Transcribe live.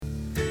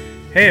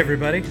Hey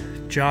everybody,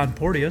 John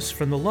Porteous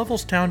from the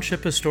Lovells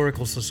Township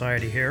Historical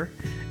Society here,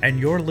 and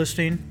you're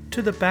listening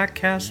to the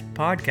BackCast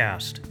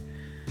Podcast.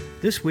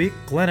 This week,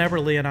 Glenn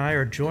Eberly and I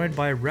are joined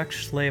by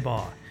Rex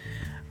Schlaybaugh.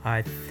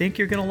 I think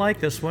you're going to like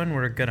this one.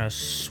 We're going to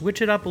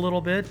switch it up a little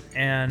bit,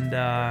 and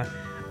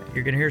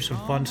you're going to hear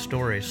some fun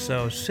stories.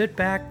 So sit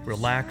back,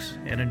 relax,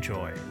 and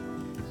enjoy.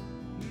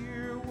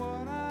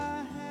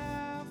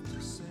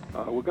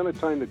 We're going to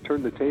try to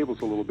turn the tables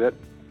a little bit.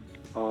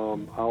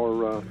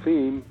 Our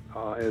theme,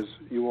 as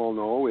you all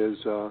know,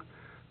 is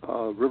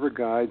river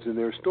guides and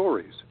their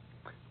stories.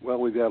 Well,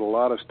 we've got a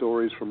lot of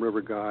stories from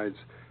river guides,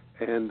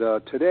 and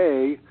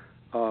today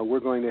we're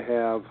going to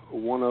have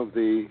one of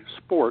the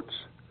sports,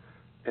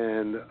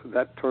 and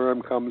that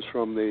term comes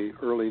from the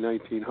early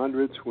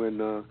 1900s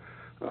when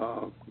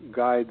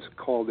guides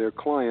called their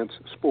clients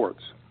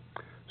sports.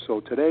 So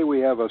today we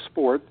have a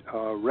sport,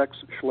 Rex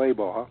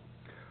Schlaybaugh,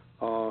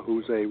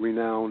 who's a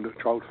renowned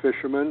trout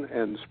fisherman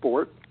and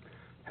sport,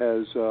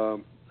 has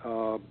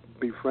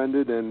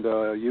befriended and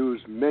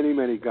used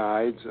many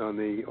guides on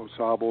the Au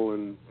Sable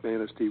and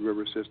Manistee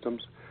River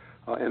systems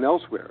and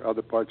elsewhere,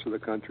 other parts of the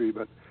country.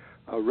 But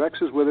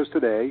Rex is with us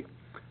today.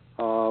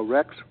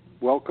 Rex,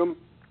 welcome.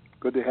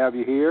 Good to have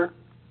you here.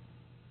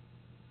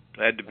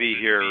 Glad to be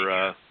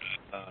here,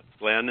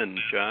 Glenn and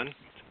John.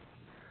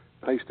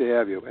 Nice to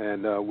have you.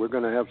 And we're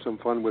going to have some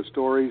fun with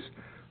stories.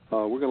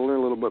 We're going to learn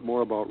a little bit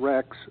more about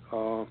Rex.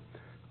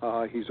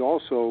 He's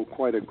also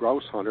quite a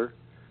grouse hunter.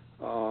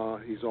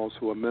 He's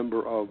also a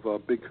member of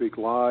Big Creek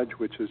Lodge,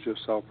 which is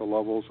just south of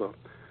Lovells, a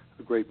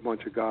great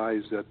bunch of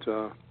guys that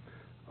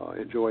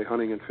enjoy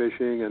hunting and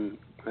fishing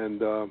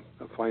and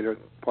finer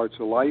parts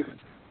of life.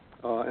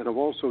 And have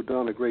also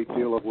done a great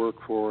deal of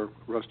work for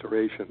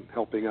restoration,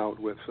 helping out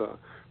with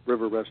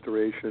river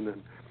restoration,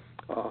 and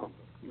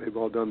they've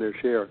all done their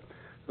share.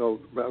 So,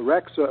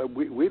 Rex,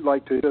 we'd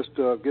like to just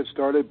get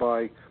started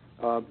by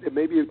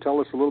maybe you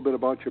tell us a little bit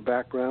about your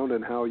background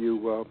and how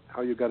you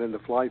got into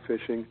fly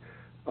fishing.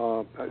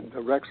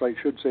 Rex, I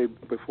should say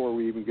before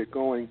we even get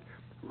going,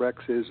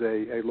 Rex is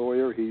a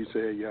lawyer. He's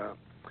a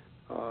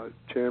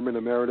chairman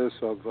emeritus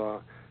of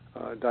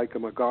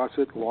Dykema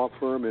Gossett law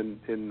firm in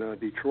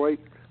Detroit.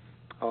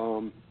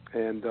 And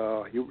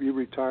you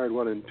retired,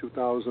 in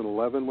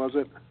 2011, was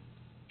it?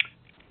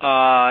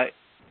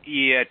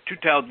 Yeah,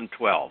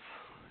 2012.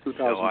 2012. So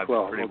I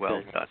was pretty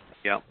well done.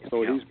 Yeah.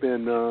 So he's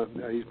been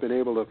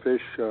able to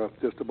fish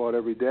just about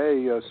every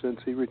day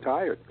since he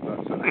retired.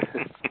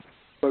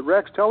 But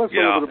Rex, tell us a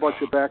little bit about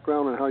your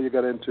background and how you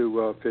got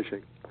into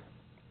fishing.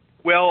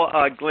 Well,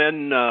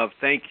 Glenn,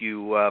 thank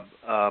you.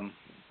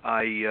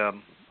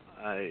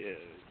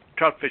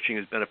 Trout fishing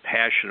has been a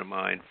passion of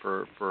mine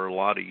for a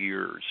lot of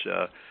years.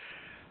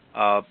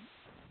 I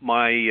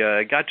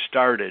got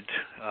started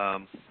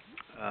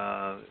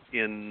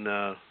when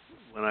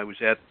I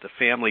was at the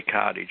family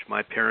cottage.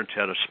 My parents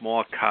had a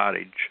small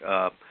cottage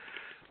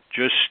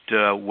just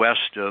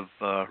west of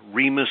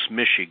Remus,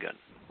 Michigan,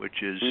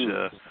 which is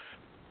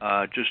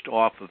just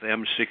off of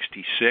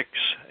M66,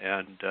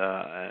 and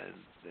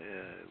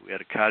we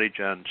had a cottage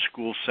on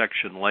School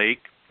Section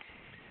Lake,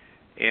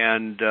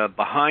 and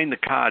behind the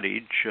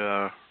cottage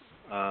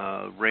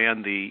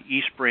ran the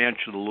East Branch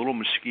of the Little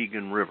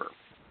Muskegon River.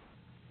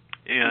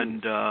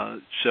 And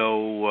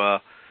so,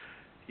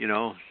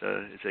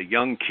 as a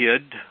young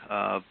kid,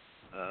 a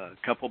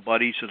couple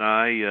buddies and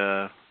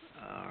I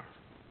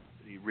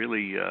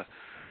really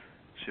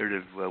sort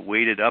of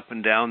waded up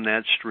and down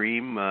that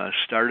stream,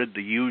 started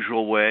the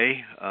usual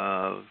way,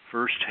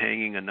 first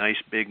hanging a nice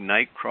big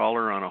night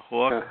crawler on a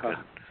hook,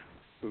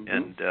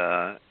 and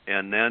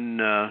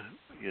then,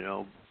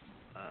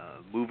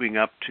 moving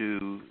up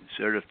to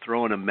sort of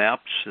throwing a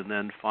meps, and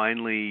then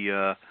finally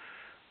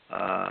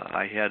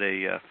I had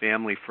a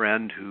family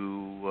friend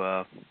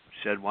who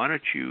said, "Why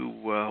don't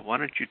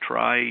you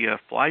try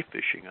fly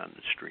fishing on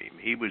the stream?"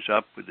 He was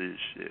up with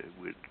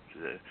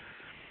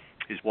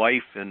his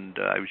wife, and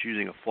I was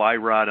using a fly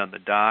rod on the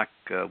dock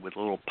with a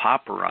little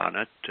popper on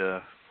it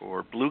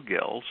for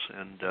bluegills,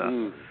 and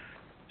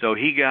so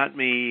he got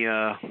me,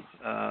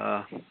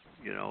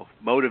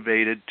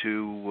 motivated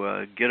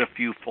to get a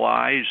few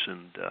flies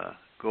and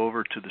go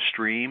over to the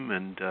stream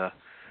and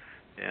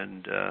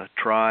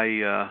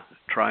try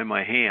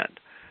my hand.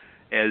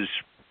 As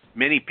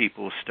many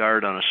people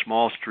start on a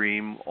small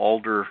stream,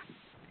 alder,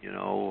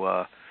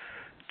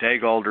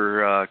 tag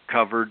alder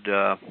covered.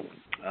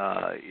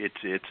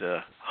 It's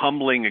a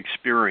humbling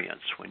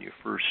experience when you're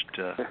first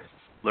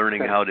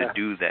learning how to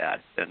do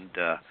that,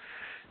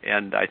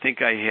 and I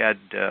think I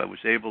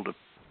was able to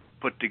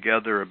put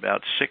together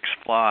about 6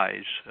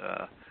 flies,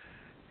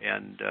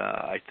 and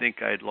I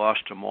think I'd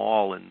lost them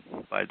all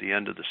by the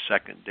end of the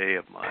second day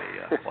of my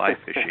fly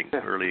fishing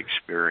early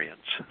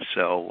experience.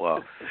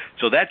 So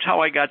that's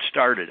how I got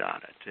started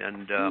on it,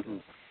 and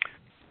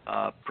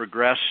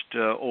progressed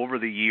over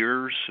the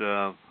years.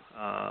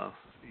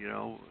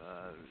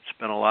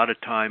 Spent a lot of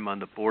time on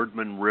the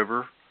Boardman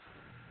River,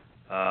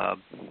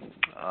 and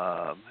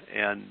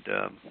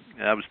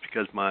that was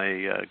because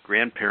my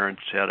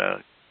grandparents had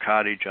a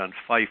cottage on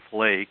Fife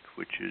Lake,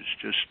 which is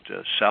just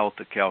south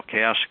of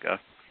Kalkaska.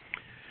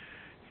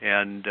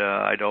 And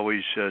I'd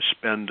always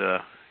spend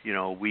a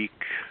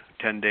week,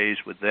 10 days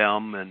with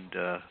them, and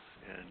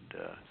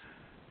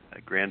my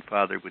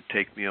grandfather would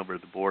take me over to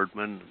the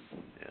Boardman,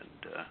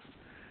 and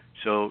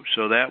so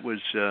that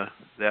was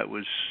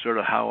sort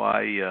of how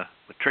I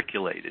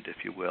matriculated,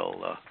 if you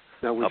will.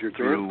 Now, was your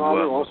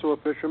grandfather also a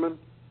fisherman?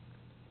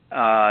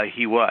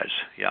 He was,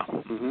 yeah.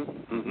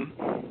 Mm-hmm.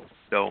 Mm-hmm.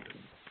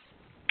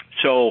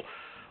 So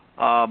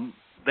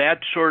that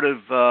sort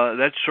of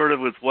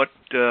was what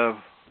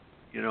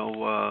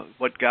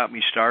what got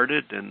me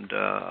started, and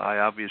I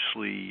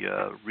obviously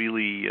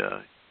really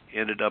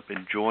ended up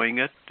enjoying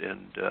it,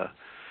 and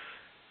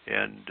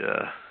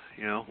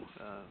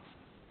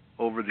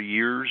over the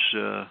years,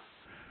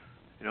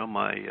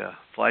 my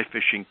fly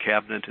fishing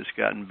cabinet has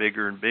gotten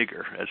bigger and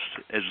bigger,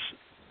 as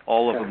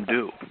all of them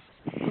do.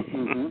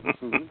 Mm-hmm,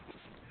 mm-hmm.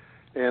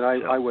 And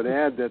I would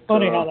add that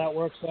funny how that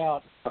works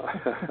out.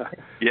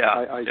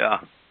 Yeah.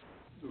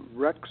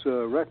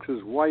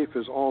 Rex's wife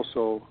is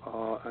also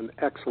an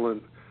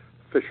excellent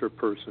fisher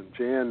person,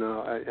 Jan,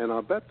 and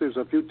I'll bet there's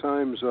a few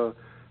times,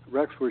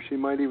 Rex, where she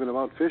might even have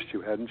outfished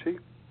you, hadn't she?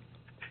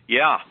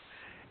 Yeah.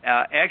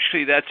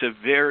 Actually, that's a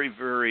very,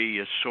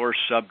 very sore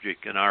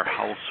subject in our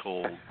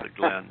household,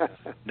 Glenn.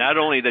 Not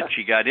only that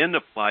she got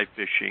into fly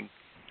fishing,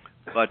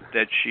 but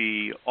that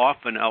she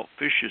often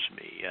outfishes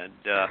me.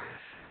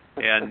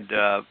 And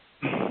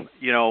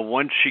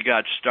once she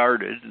got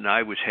started, and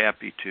I was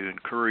happy to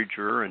encourage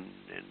her, and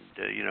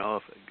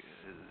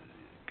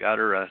got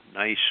her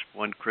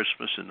one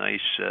Christmas, a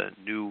nice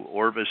new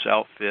Orvis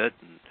outfit.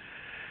 And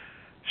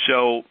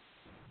so,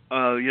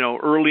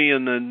 early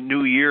in the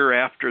new year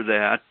after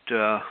that,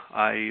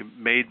 I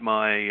made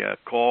my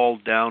call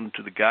down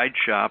to the guide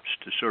shops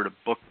to sort of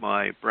book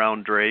my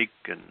Brown Drake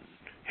and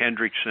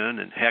Hendrickson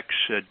and Hex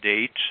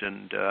dates,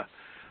 and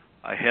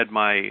I had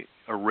my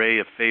array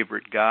of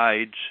favorite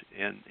guides,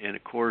 and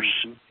of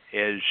course,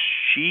 as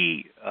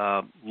she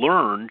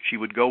learned, she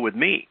would go with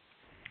me.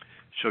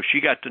 So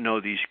she got to know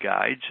these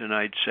guides, and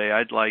I'd say,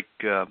 I'd like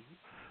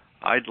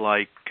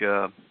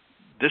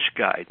this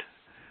guide.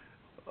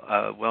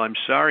 Well, I'm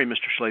sorry,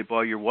 Mr.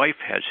 Schlaybaugh, your wife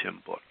has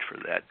him booked for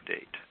that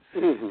date.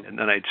 Mm-hmm. And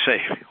then I'd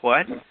say,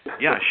 what?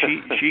 Yeah,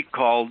 she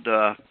called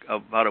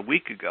about a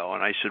week ago,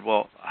 and I said,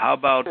 well, how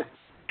about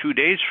 2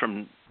 days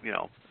from,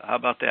 how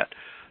about that?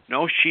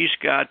 No, she's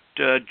got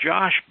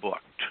Josh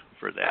booked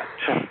for that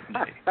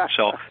day.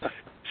 So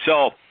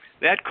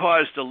that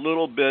caused a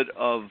little bit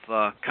of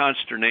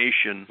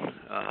consternation,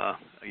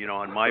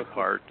 on my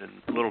part,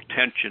 and a little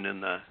tension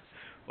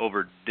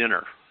over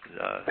dinner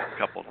a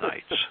couple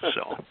nights.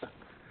 So.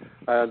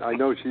 And I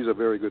know she's a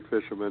very good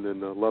fisherman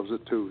and loves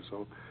it too.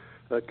 So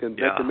that can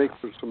make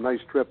for some nice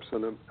trips.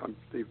 And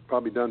they've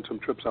probably done some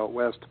trips out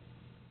west.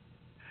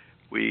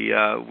 We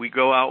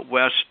go out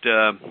west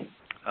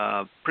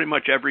pretty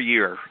much every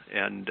year,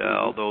 and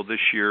although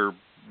this year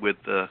with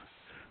the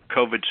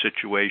COVID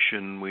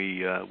situation,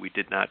 we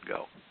did not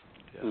go.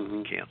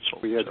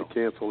 Canceled. We had to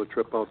cancel the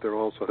trip out there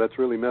also. That's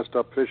really messed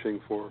up fishing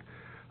for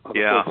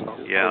other folks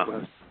out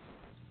west.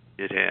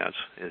 It has,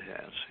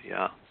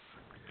 yeah.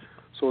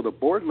 So the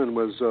Boardman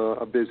was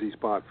a busy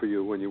spot for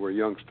you when you were a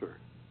youngster.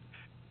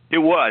 It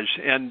was,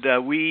 and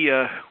we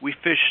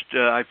fished.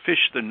 I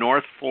fished the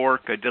North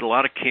Fork. I did a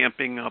lot of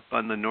camping up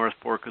on the North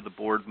Fork of the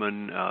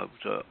Boardman.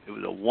 It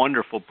was a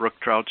wonderful brook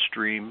trout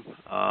stream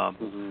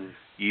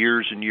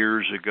years and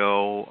years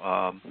ago,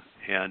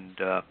 and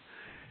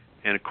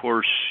of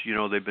course,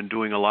 they've been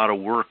doing a lot of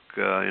work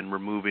in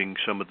removing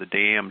some of the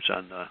dams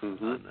on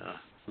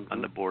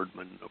the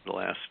Boardman over the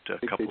last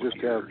couple of years.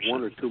 They just have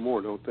one or two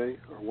more, don't they?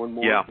 Or one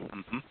more? Yeah.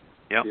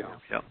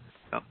 Yep.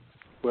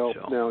 Well,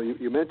 now,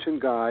 you mentioned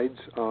guides.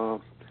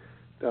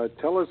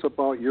 Tell us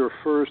about your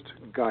first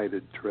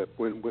guided trip,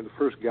 when the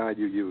first guide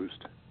you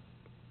used.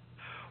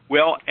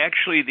 Well,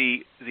 actually,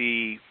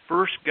 the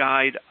first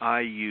guide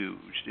I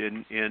used,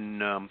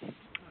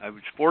 I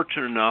was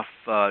fortunate enough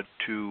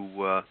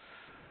to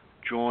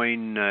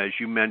join, as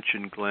you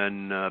mentioned,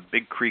 Glenn,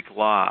 Big Creek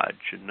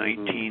Lodge in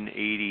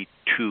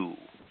 1982.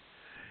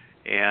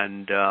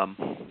 And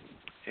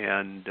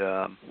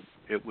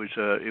it was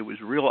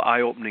a real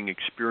eye-opening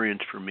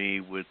experience for me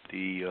with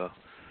the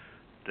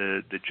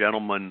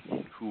gentlemen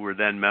who were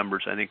then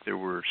members. I think there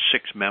were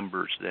 6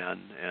 members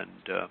then,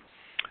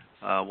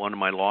 and one of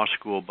my law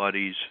school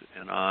buddies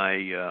and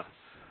I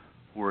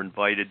were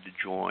invited to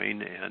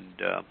join,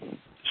 and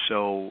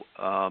so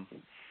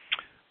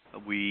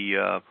we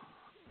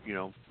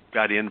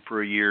got in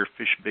for a year,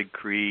 fished Big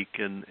Creek,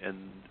 and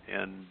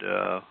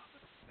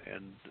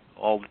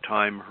all the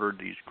time heard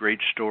these great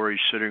stories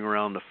sitting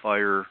around the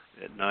fire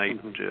at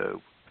night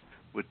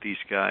with these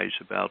guys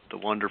about the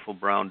wonderful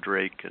brown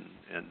drake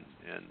and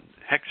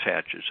hex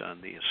hatches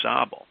on the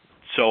Asable.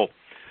 So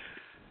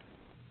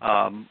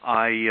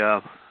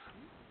I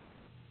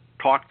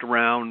talked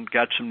around,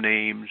 got some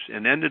names,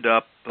 and ended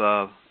up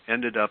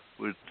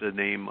with the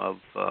name of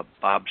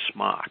Bob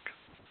Smock.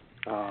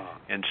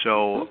 And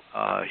so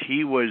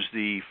he was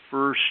the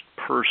first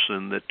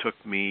person that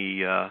took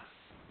me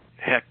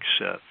hex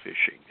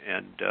fishing,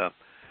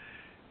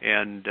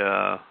 and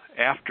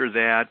after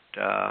that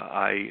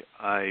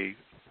I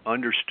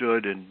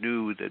understood and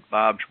knew that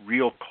Bob's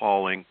real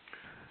calling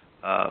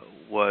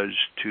was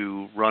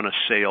to run a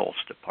sales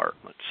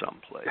department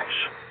someplace.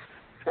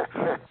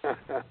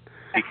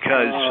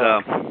 Because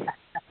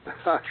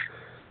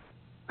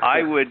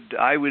I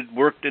would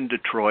worked in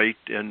Detroit,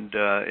 and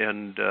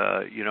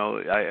you know,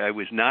 I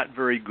was not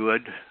very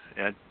good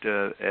at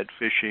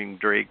fishing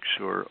drakes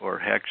or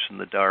hex in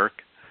the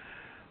dark,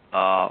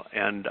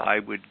 and I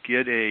would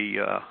get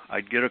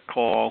I'd get a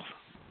call.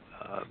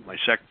 My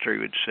secretary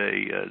would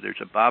say,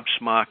 "There's a Bob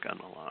Smock on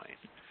the line,"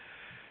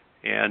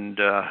 and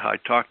I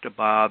talked to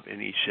Bob,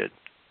 and he said,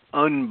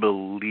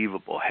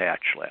 "Unbelievable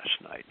hatch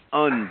last night.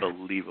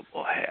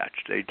 Unbelievable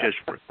hatch. They just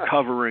were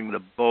covering the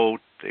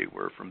boat. They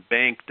were from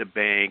bank to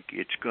bank.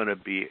 It's going to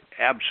be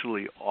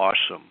absolutely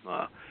awesome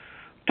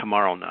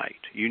tomorrow night.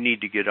 You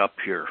need to get up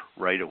here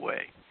right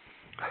away."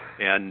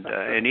 And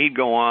he'd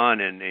go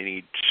on and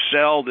he'd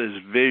sell this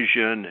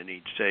vision, and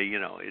he'd say, you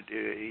know,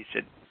 he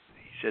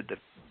said the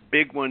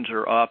big ones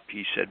are up.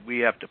 He said we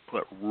have to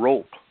put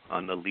rope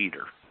on the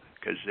leader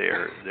because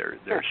they're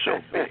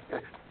so big.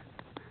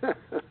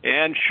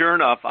 And sure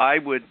enough, I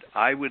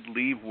would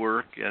leave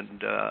work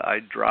and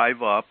I'd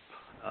drive up.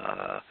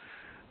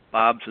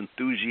 Bob's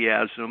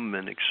enthusiasm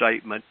and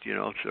excitement, you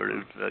know, sort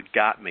of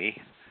got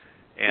me,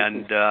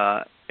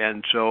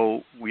 and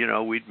so, you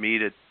know, we'd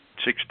meet at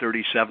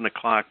 6:30, 7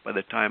 o'clock by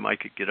the time I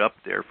could get up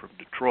there from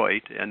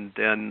Detroit, and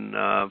then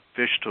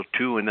fish till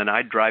 2, and then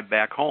I'd drive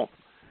back home.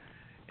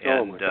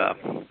 And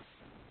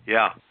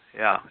yeah,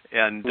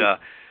 and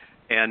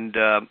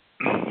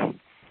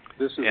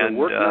this is a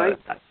work night.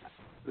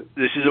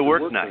 This is a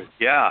work night.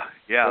 Yeah,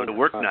 the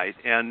work night.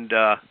 And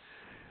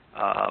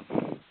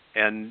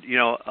you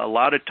know, a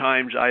lot of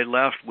times I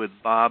left with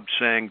Bob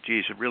saying,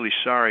 "Geez, I'm really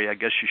sorry. I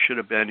guess you should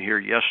have been here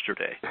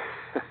yesterday."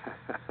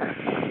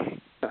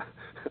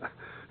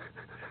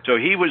 So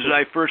he was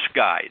my first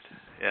guide.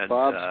 And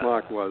Bob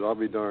Smock was. I'll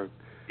be darned.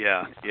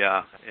 Yeah,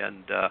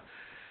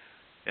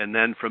 and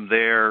then from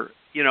there,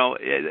 you know,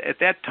 at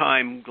that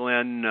time,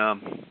 Glenn,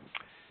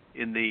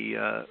 in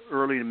the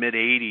early to mid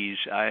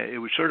 80s, it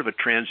was sort of a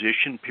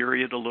transition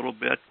period a little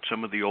bit.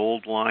 Some of the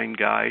old line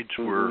guides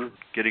were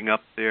getting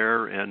up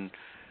there, and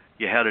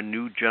you had a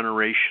new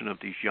generation of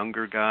these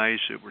younger guys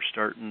that were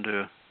starting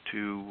to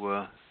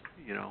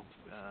you know,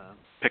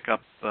 pick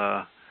up,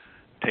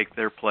 take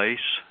their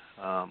place.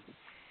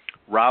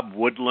 Rob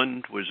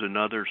Woodland was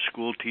another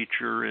school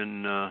teacher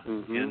in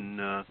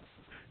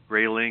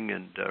Grayling,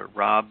 and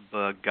Rob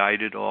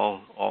guided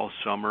all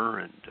summer,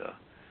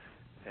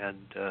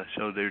 and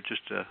so they're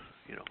just a,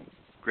 you know,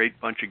 great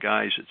bunch of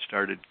guys that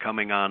started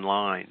coming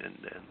online. And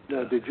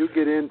now, did you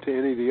get into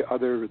any of the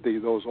other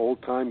those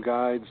old time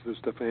guides, the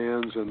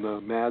Stephans and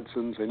the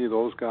Madsons, any of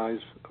those guys?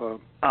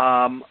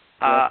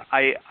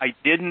 I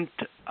didn't.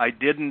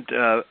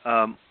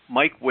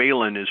 Mike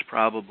Whalen is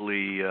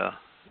probably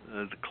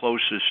the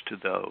closest to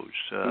those.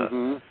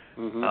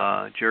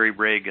 Jerry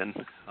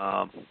Reagan,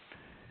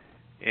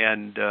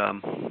 and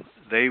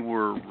they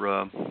were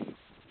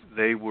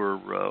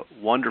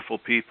wonderful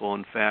people.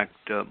 In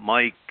fact,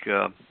 Mike,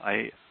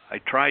 I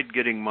tried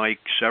getting Mike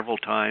several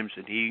times,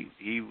 and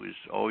he was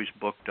always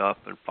booked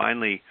up, and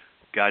finally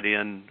got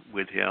in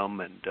with him,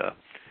 and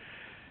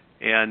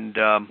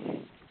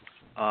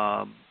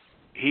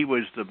he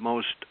was the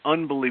most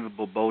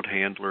unbelievable boat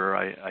handler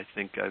I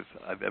think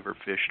I've ever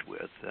fished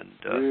with. And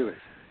really?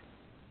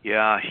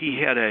 Yeah, he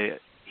had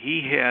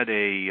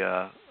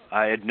a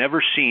I had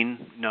never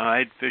seen. Now, I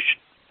had fished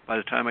by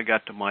the time I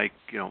got to Mike,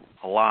 you know,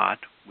 a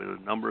lot with a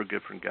number of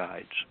different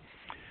guides.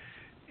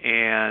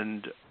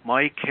 And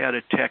Mike had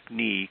a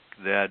technique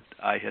that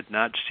I had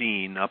not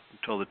seen up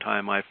until the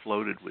time I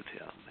floated with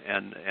him.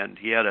 And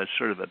he had a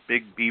sort of a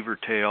big beaver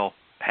tail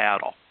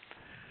paddle.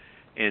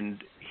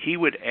 And he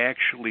would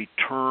actually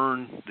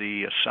turn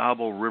the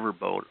Sable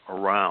riverboat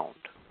around.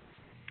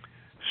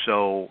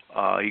 So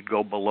he'd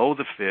go below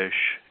the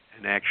fish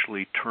and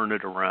actually turn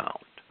it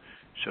around.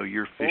 So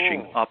you're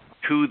fishing up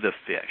to the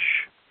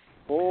fish.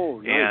 Oh,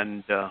 nice.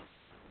 And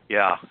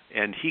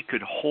and he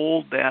could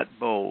hold that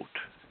boat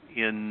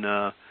in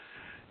the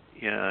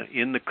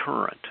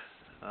current.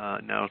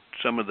 Now,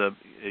 some of the,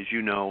 as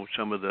you know,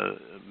 some of the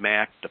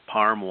Mac to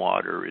Parm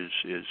water is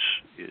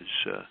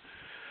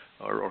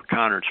or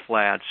Conard's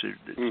Flats.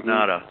 It's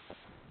not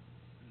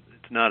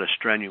a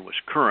strenuous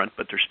current,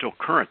 but there's still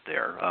current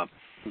there.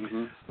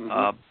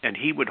 And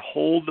he would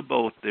hold the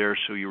boat there,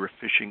 so you were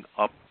fishing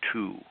up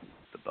to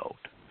the boat.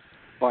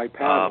 By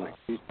paddling.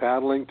 He's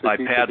paddling to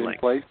keep it in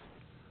place?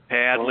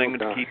 Paddling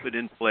to keep it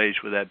in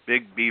place with that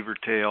big beaver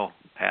tail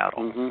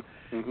paddle.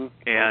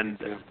 And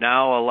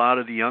now a lot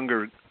of the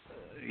younger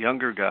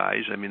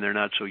guys, I mean, they're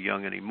not so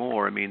young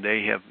anymore. I mean,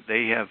 they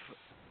have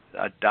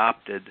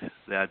adopted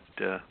that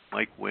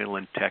Mike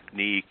Whalen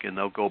technique, and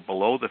they'll go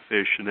below the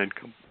fish and then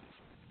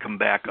come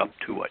back up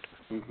to it.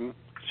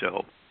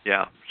 So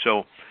Yeah.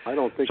 So I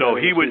don't think so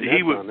I he would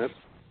on this.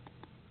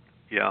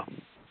 Yeah.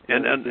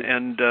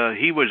 And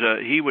he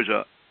was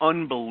a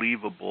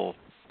unbelievable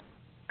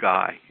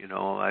guy. You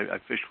know, I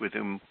fished with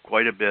him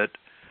quite a bit.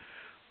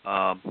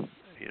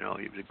 You know,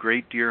 he was a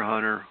great deer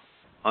hunter,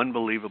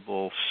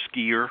 unbelievable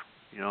skier.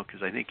 You know,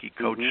 because I think he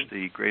coached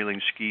the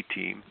Grayling ski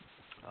team.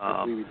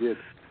 I believe he did.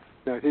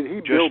 Now, did he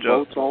build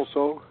boats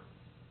also?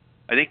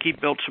 I think he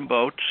built some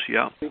boats.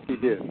 Yeah. I think he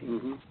did.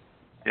 Mm-hmm.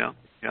 Yeah.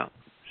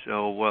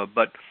 So,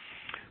 but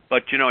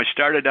you know, I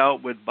started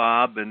out with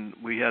Bob, and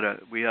we had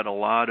a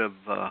lot of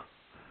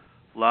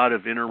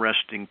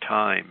interesting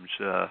times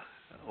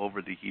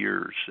over the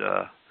years.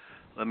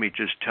 Let me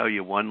just tell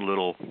you one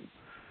little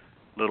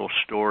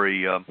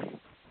story. I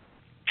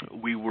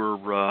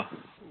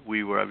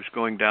was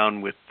going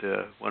down with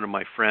one of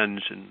my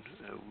friends, and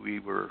we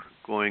were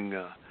going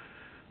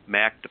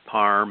Mac to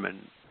Parm,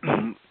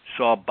 and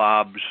saw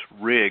Bob's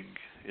rig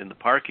in the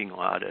parking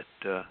lot at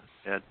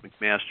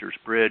McMaster's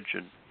Bridge,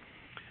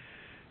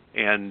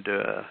 and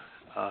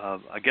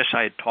I guess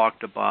I had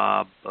talked to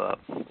Bob,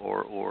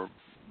 or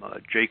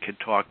Jake had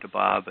talked to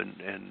Bob,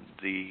 and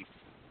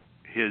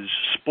his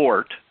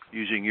sport,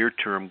 using your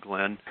term,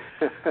 Glenn,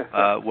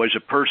 was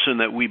a person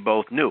that we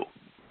both knew.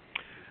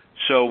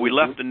 So we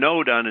left a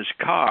note on his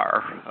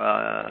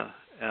car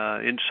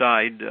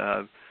inside.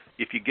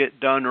 If you get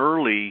done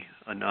early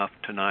enough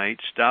tonight,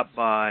 stop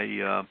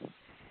by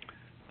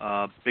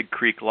Big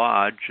Creek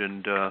Lodge,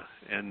 and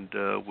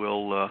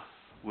we'll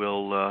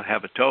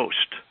have a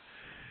toast.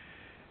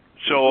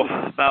 So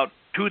about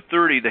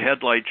 2:30, the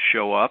headlights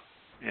show up,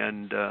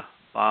 and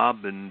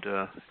Bob and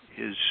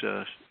his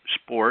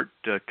sport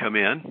come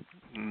in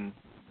and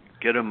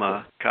get him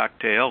a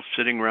cocktail,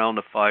 sitting around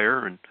the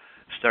fire, and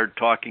start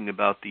talking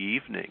about the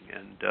evening.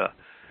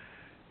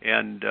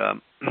 And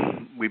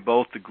we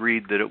both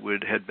agreed that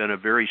it had been a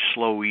very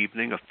slow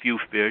evening, a few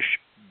fish,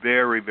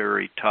 very,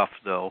 very tough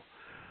though.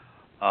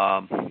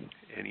 And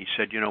he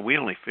said, you know, we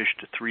only fished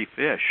to 3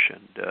 fish,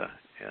 and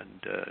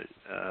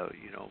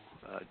you know,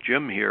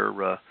 Jim here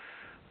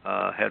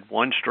had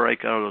 1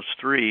 strike out of those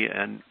 3,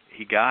 and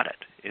he got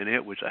it, and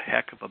it was a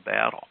heck of a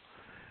battle.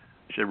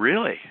 I said,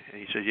 really? And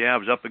he said, yeah, I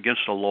was up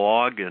against a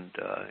log, and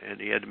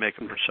he had to make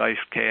a precise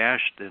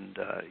cast, and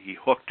he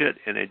hooked it,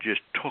 and it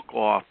just took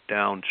off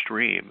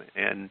downstream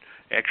and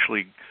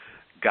actually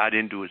got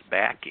into his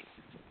backing.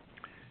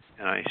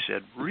 And I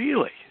said,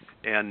 really?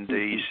 And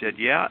he said,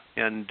 yeah.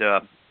 And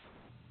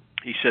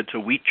he said, so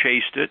we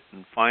chased it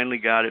and finally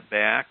got it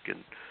back,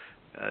 and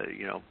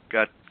you know,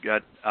 got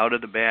out of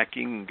the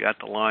backing and got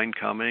the line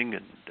coming.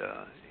 And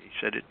he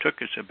said it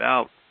took us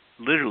about,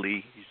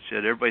 literally, he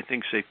said, everybody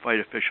thinks they fight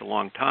a fish a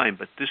long time,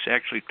 but this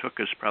actually took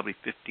us probably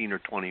 15 or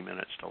 20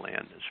 minutes to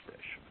land this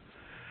fish.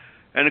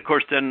 And of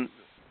course, then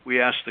we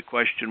asked the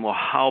question, well,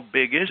 how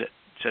big is it?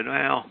 He said,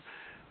 well,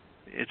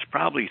 it's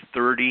probably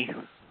 30,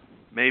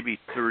 maybe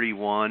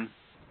 31.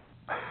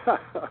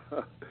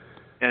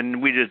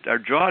 And our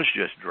jaws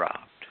just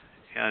dropped.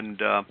 And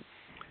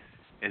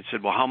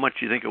said, well, how much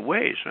do you think it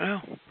weighs?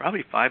 Well,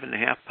 probably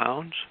 5.5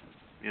 pounds,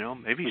 you know,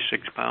 maybe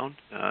 6 pounds.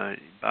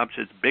 Bob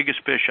said, the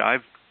biggest fish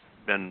I've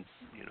been,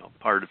 you know,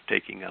 part of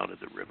taking out of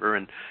the river.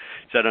 And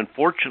said,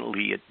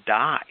 unfortunately, it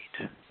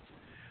died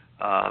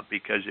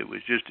because it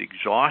was just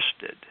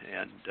exhausted.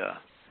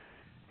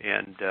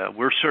 And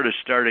we're sort of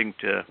starting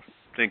to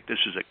think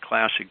this is a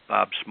classic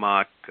Bob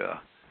Smock,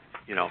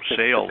 you know,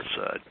 sales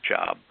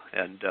job.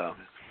 And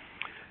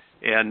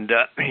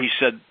he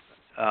said,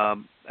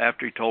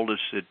 after he told us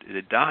it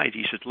had died,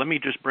 he said, let me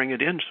just bring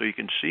it in so you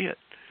can see it.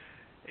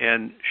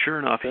 And sure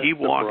enough, he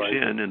walks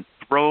in and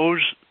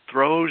throws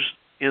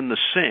in the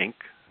sink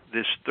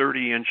this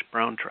 30-inch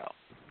brown trout.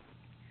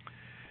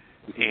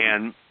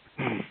 And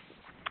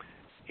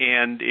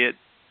it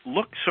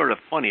looked sort of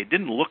funny. It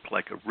didn't look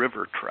like a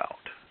river trout.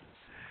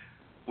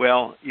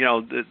 Well, you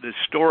know, the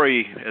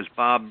story, as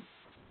Bob,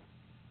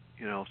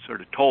 you know,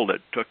 sort of told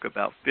it, took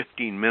about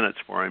 15 minutes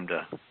for him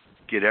to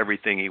get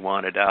everything he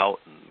wanted out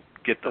and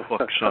get the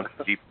hook sunk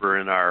deeper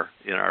in our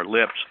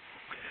lips.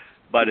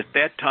 But at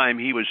that time,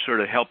 he was sort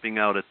of helping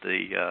out at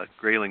the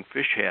Grayling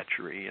Fish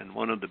Hatchery, and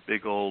one of the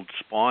big old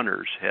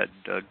spawners had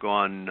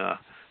gone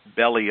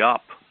belly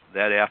up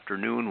that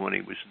afternoon when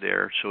he was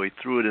there, so he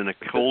threw it in a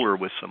cooler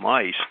with some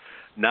ice,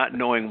 not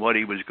knowing what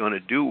he was going to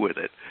do with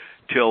it,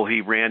 till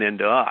he ran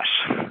into us.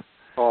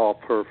 Oh,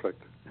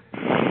 perfect.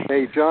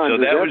 Hey, John, so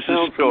does that was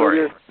the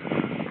story.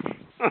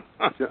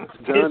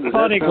 John, it's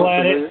funny,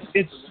 Glenn.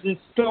 This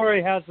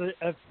story has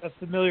a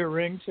familiar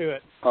ring to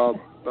it.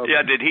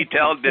 Yeah,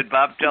 did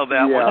Bob tell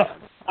that one?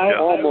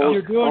 Almost,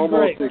 you're doing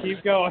great.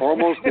 Keep going.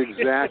 Almost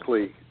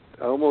exactly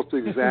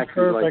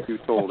like you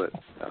told it.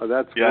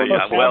 That's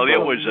yeah. Well, it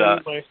was.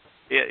 Absolutely.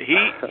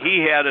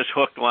 He had us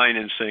hook, line,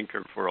 and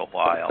sinker for a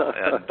while,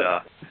 and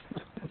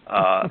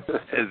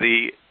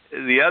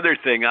the other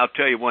thing I'll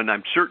tell you one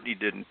I'm certain he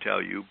didn't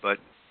tell you, but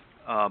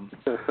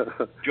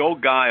Joe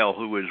Guile,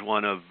 who was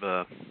one of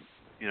the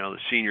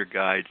senior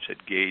guides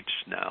at Gates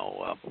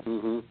now,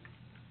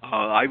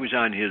 I was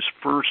on his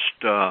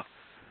first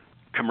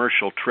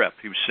commercial trip.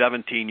 He was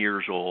 17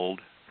 years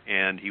old,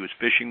 and he was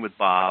fishing with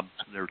Bob.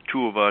 There were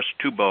two of us,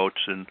 two boats,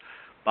 and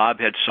Bob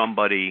had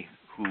somebody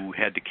who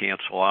had to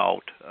cancel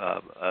out,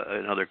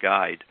 another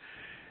guide.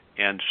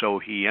 And so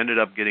he ended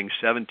up getting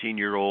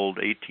 17-year-old,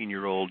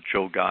 18-year-old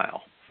Joe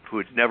Guile, who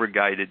had never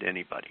guided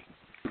anybody.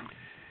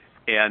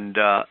 And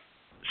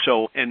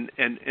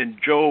and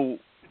Joe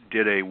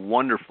did a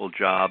wonderful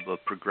job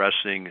of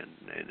progressing,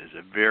 and is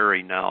a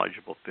very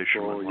knowledgeable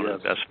fisherman, one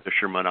of the best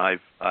fishermen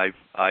I've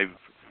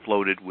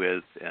floated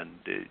with, and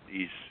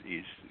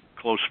he's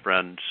close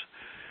friends.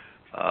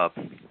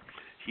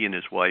 He and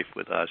his wife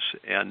with us,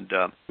 and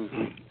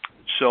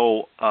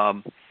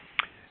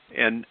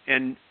and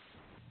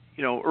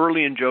you know,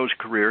 early in Joe's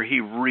career,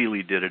 he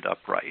really did it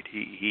upright.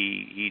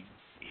 He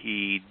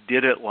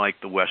did it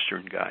like the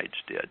Western guides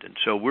did, and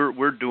so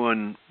we're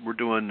doing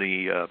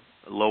the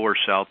lower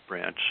South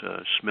Branch,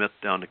 Smith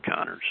down to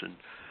Connors, and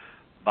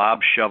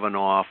Bob's shoving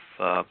off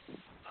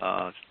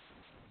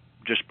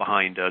just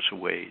behind us a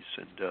ways,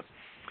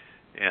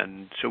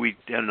 and so we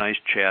had a nice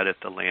chat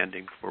at the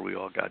landing before we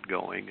all got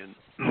going, and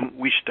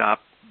we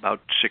stopped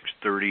about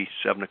 6:30,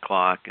 7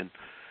 o'clock, and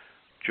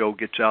Joe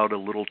gets out a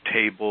little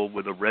table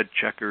with a red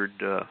checkered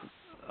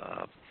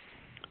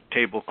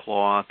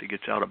tablecloth. He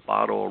gets out a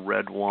bottle of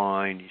red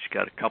wine. He's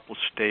got a couple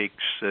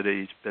steaks that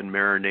he's been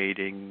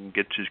marinating,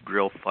 gets his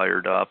grill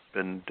fired up,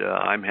 and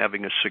I'm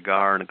having a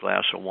cigar and a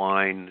glass of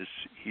wine as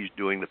he's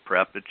doing the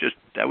prep.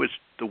 That was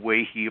the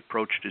way he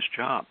approached his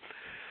job.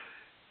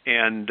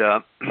 And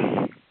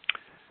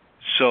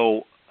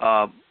so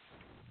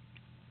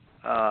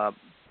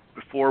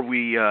before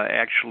we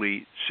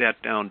actually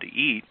sat down to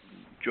eat,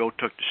 Joe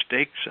took the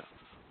steaks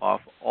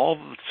off. All of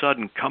a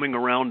sudden, coming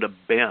around a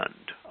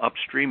bend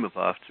upstream of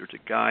us, there's a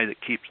guy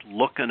that keeps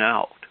looking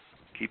out,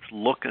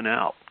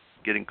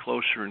 getting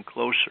closer and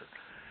closer.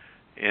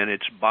 And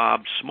it's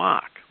Bob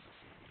Smock.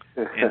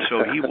 And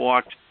so he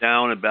walks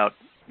down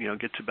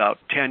gets about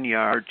 10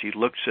 yards. He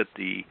looks at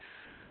the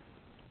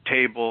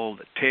table,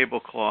 the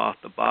tablecloth,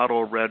 the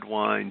bottle of red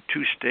wine,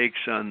 2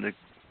 steaks on the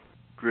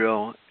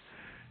grill,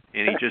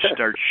 and he just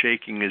starts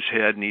shaking his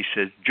head, and he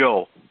says,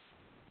 Joe,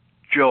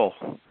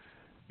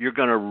 you're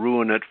going to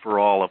ruin it for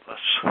all of us.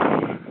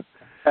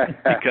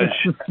 Because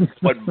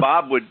what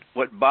Bob would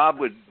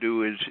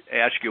do is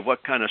ask you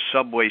what kind of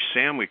Subway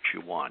sandwich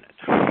you wanted.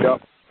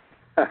 Yep.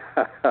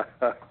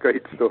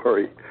 Great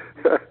story.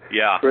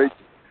 Yeah. Great.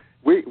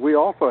 We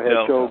also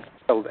had Joe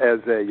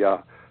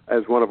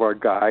as one of our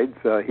guides.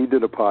 He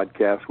did a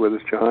podcast with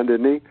us, John,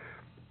 didn't he?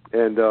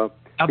 And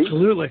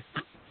absolutely.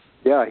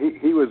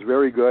 He was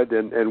very good.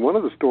 And one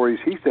of the stories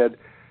he said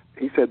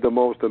the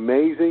most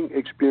amazing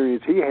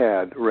experience he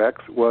had,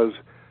 Rex, was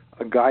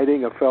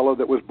guiding a fellow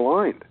that was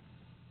blind.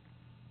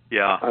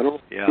 Yeah. I don't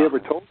know if he ever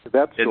told you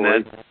that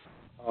story.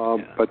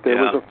 But there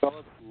was a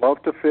fellow that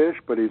loved to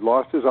fish, but he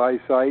lost his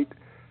eyesight,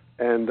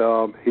 and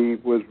he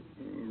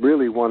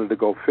really wanted to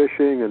go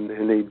fishing,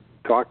 and he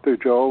talked to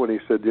Joe, and he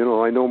said,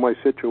 I know my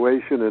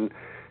situation, and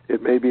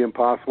it may be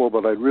impossible,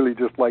 but I'd really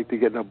just like to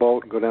get in a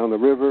boat and go down the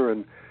river,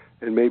 and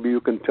maybe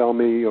you can tell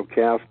me,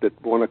 cast at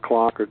 1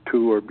 o'clock or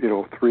 2 or 3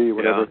 or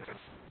whatever. Yeah.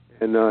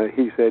 And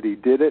he said he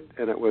did it,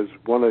 and it was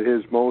one of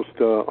his most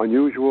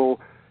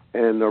unusual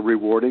and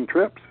rewarding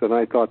trips. And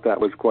I thought that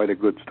was quite a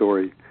good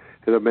story.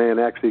 And the man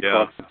actually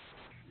caught.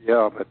 He's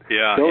a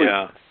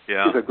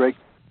great.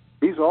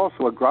 He's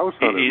also a grouse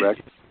hunter,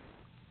 Rex.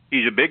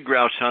 He's a big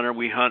grouse hunter.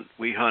 We hunt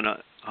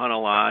a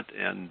lot,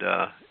 and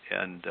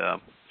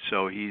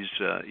so he's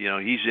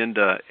he's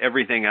into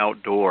everything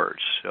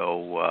outdoors.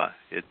 So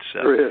it's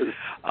there is.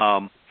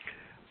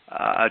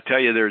 I tell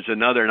you, there's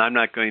another, and I'm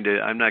not going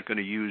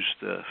to use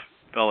the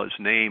fellow's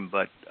name,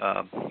 but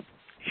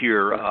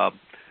here,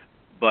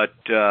 but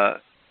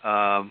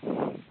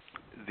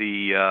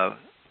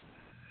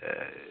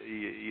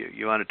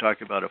you want to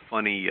talk about a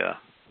funny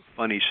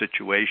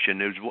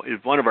situation? It was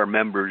one of our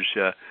members,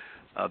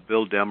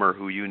 Bill Demmer,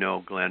 who you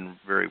know, Glenn,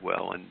 very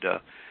well, and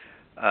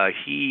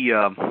he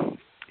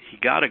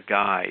got a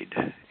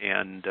guide,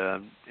 and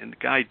the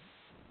guy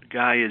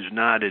is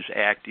not as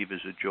active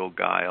as a Joe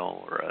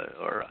Guile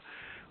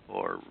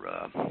or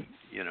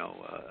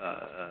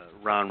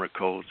Ron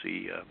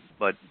Riccozzi,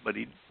 but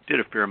he did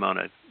a fair amount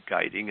of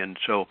guiding, and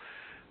so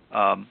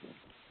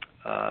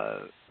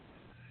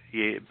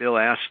Bill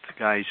asked the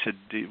guy. He said,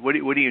 "What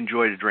do you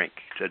enjoy to drink?"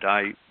 He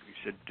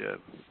said,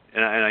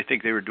 and I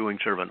think they were doing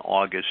sort of an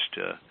August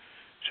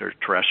sort of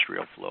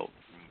terrestrial float.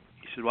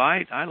 He said, "Well,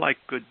 I like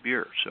good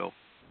beer." So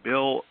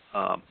Bill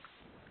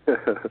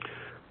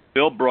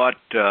brought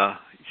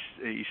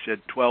he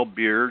said 12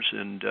 beers,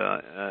 and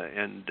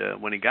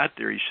when he got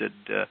there, he said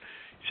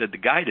the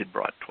guide had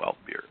brought 12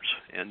 beers,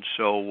 and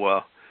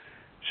so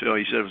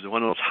he said it was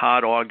one of those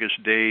hot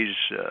August days,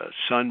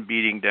 sun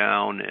beating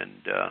down,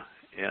 and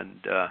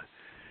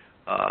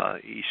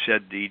he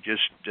said he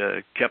just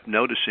kept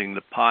noticing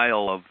the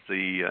pile of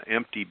the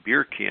empty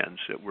beer cans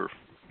that were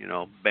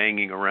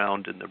banging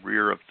around in the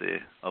rear of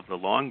the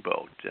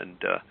longboat,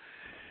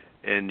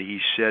 and he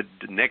said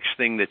the next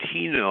thing that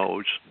he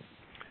knows,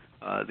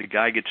 the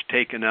guy gets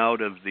taken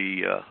out of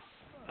the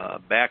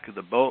back of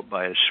the boat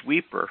by a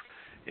sweeper,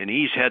 and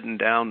he's heading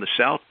down the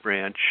South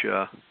Branch.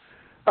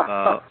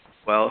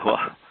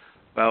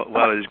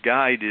 While his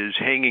guide is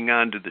hanging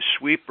on to the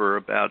sweeper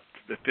about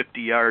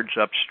 50 yards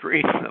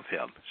upstream of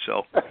him.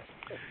 So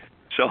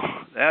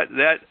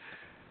that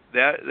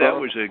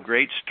was a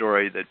great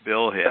story that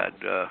Bill had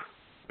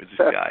with his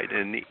guide,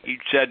 and he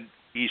said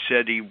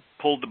he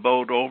pulled the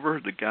boat over.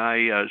 The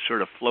guy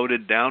sort of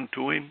floated down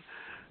to him,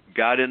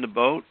 got in the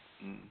boat,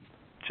 and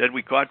said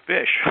we caught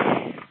fish.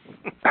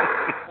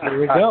 There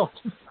we go.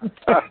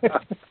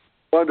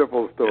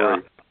 Wonderful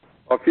story.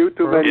 Yeah. A few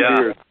too many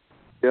beers.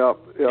 Yeah.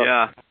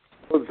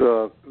 Those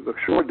the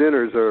shore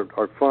dinners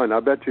are fun. I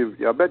bet you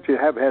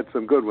have had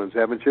some good ones,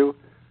 haven't you?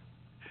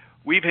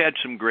 We've had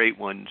some great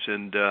ones,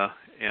 and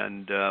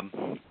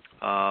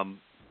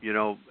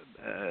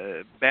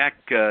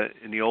back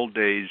in the old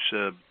days,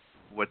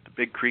 what the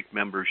Big Creek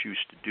members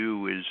used to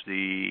do is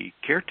the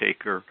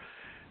caretaker,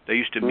 they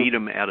used to meet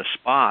them at a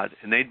spot,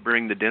 and they'd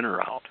bring the dinner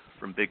out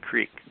from Big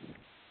Creek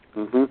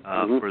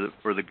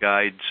for the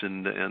guides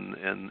and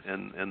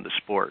the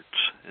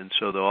sports. And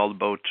so all the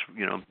boats,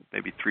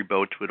 maybe 3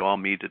 boats would all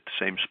meet at the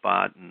same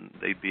spot, and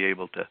they'd be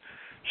able to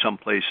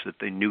someplace that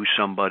they knew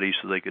somebody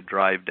so they could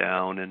drive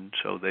down, and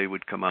so they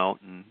would come out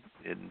and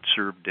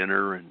serve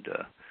dinner, and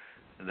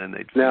then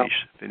they'd finish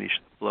the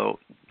float.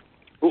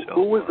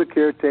 Who was the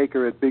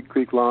caretaker at Big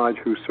Creek Lodge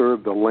who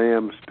served the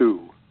lamb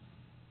stew?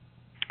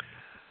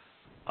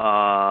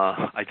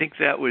 I think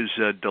that was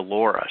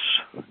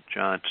Dolores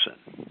Johnson.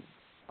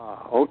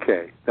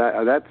 Okay,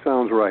 that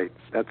sounds right.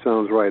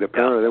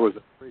 Apparently there was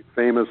a very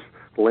famous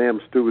lamb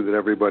stew that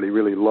everybody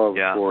really loved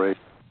for a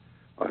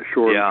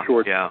short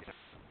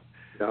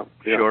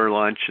shore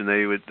lunch, and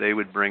they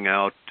would bring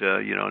out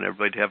and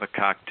everybody'd have a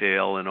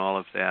cocktail and all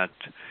of that.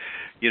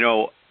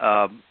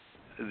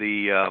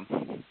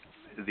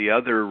 The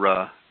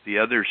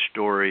other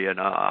story, and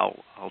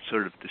I'll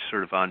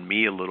sort of on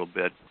me a little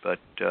bit, but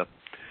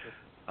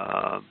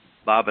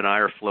Bob and I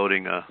are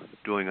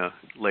doing a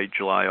late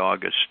July,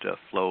 August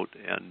float,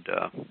 and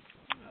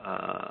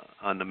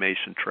on the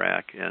Mason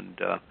track, and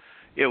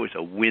it was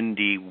a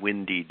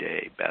windy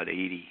day, about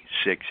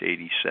 86,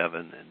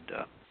 87,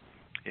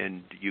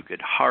 and you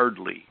could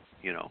hardly,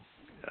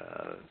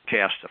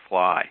 cast a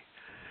fly.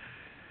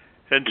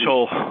 And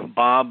so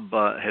Bob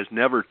has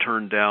never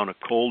turned down a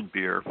cold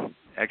beer.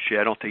 Actually,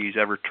 I don't think he's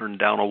ever turned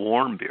down a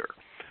warm beer.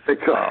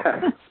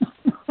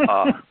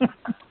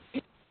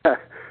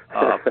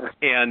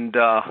 And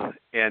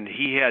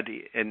he had,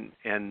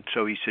 and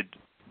so he said,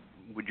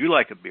 "Would you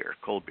like a beer,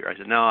 cold beer?" I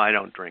said, "No, I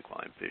don't drink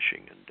while I'm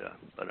fishing,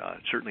 but I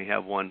certainly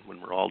have one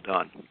when we're all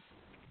done."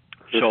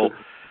 So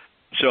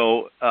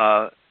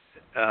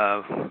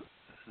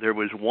there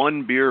was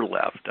one beer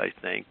left, I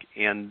think,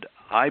 and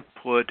I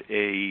put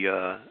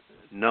a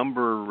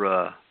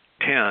number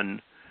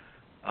 10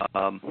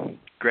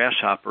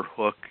 grasshopper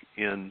hook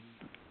in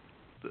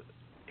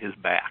his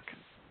back.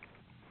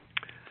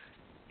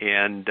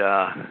 And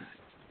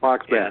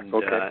Fox back.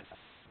 Okay.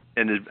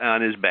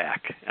 On his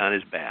back,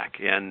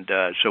 and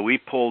so we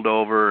pulled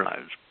over. I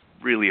was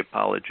really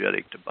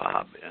apologetic to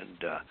Bob,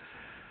 and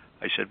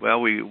I said,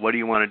 "Well, what do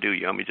you want to do?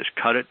 You want me to just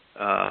cut it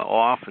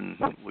off, and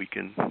we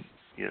can,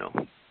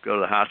 go to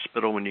the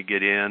hospital when you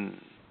get in?"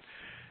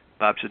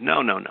 Bob said,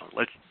 "No.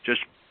 Let's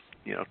just,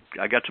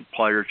 I got some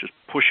pliers. Just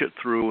push it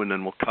through, and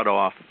then we'll cut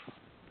off,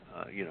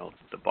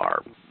 the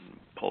barb, and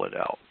pull it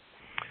out."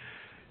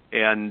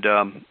 And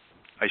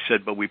I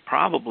said, "But we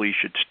probably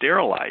should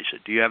sterilize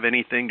it. Do you have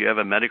anything? Do you have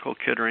a medical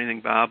kit or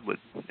anything, Bob, with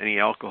any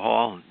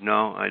alcohol?"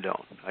 "No, I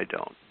don't.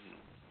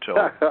 So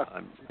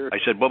I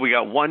said, "Well, we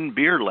got one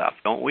beer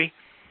left, don't we?"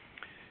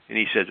 And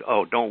he said,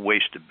 "Oh, don't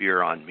waste a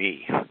beer on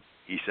me."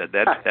 He said,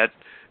 "That's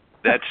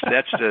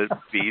to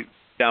be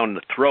down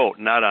the throat,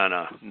 not on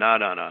a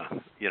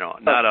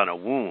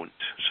wound."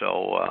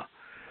 So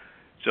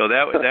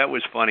that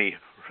was funny.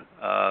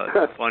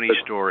 Funny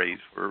stories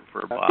for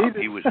Bob.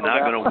 He was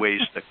not going to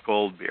waste a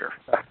cold beer.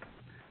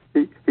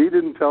 He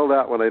didn't tell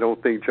that one, I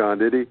don't think, John,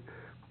 did he?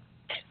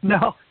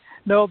 No,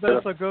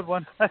 that's a good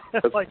one.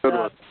 That's like a good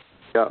one.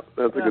 Yeah,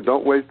 that's a good.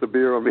 Don't waste the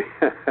beer on me.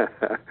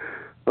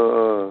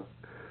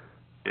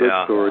 Good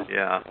story.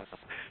 Yeah.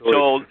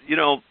 So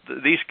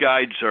these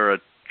guides are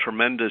a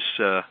tremendous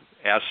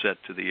asset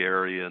to the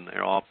area, and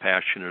they're all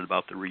passionate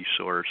about the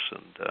resource,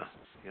 and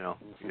I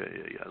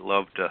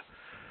love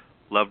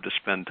to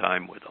spend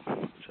time with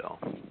them. So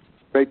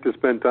great to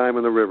spend time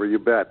on the river, you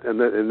bet.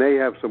 And they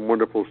have some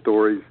wonderful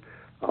stories.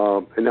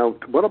 And now,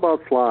 what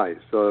about flies?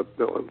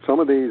 Some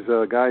of these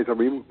guys, I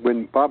mean,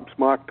 when Bob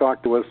Smock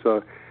talked to us,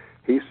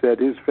 he said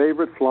his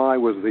favorite fly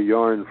was the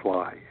yarn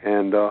fly.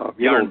 And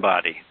yarn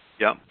body.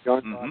 Yep.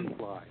 Yarn body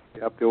fly.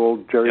 Yep, the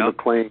old Jerry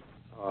McLean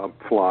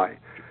fly.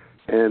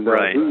 And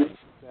he used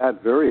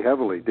that very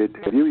heavily.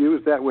 Have you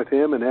used that with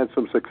him and had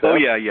some success? Oh,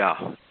 yeah.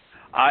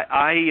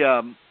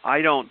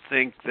 I don't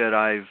think that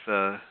I've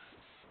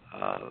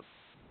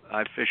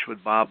fished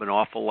with Bob an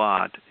awful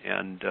lot,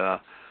 and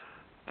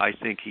I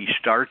think he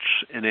starts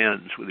and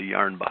ends with a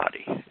yarn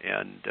body,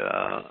 and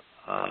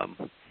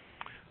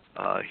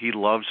he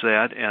loves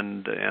that,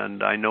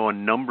 and I know a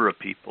number of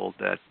people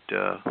that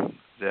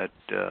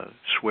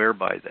swear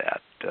by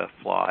that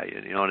fly.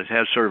 And, you know, and it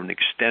has sort of an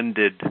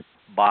extended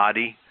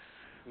body,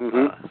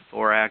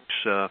 thorax.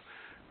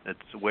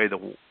 That's the way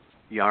the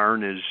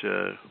yarn is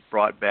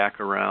brought back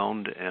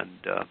around, and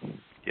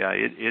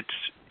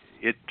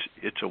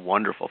it's a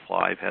wonderful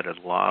fly. I've had a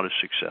lot of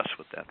success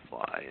with that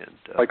fly, and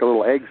like a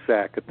little egg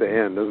sac at the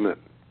end, isn't it?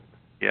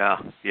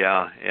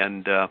 Yeah,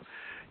 and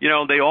you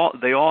know, they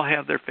all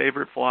have their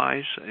favorite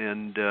flies,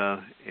 and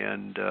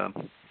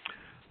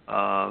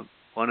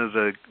one of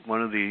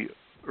the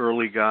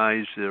early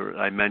guys that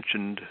I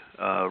mentioned,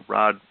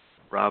 Rob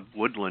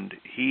Woodland,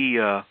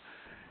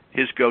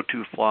 his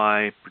go-to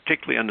fly,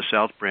 particularly on the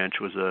South Branch,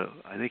 was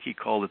I think he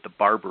called it the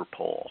barber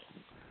pole.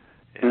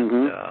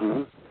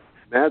 And,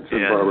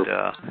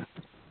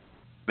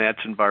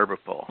 Madsen barber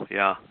pole.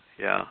 Yeah.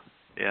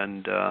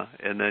 And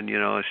then, you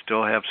know, I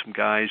still have some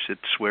guys that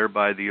swear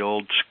by the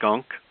old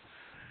skunk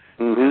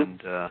and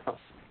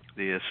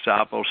the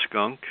Sapo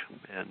skunk,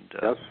 and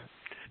yes.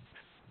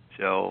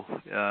 So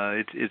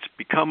it's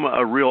become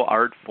a real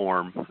art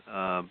form,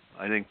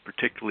 I think,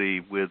 particularly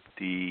with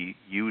the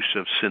use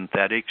of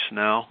synthetics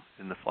now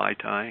in the fly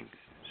tying.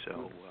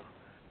 So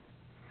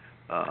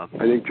I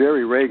think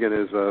Jerry Reagan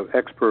is an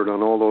expert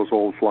on all those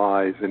old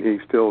flies, and he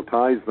still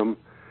ties them,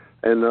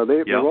 and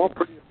they're all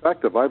pretty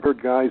effective. I've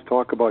heard guys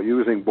talk about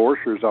using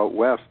Borchers out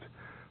west,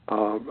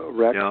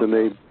 Rex, and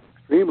they're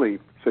extremely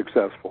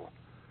successful.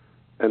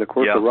 And, of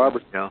course, the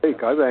Robert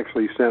Drake, I've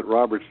actually sent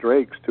Robert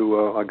Drakes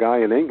to a guy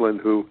in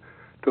England who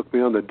took me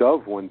on the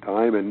Dove one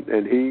time,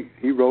 and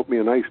he wrote me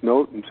a nice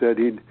note and said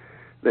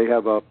they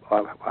have a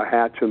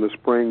hatch in the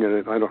spring,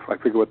 and I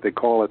forget what they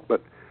call it,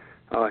 but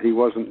he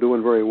wasn't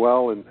doing very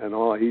well, and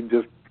all. He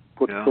just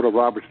put a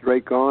Robert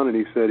Drake on, and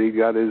he said he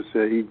got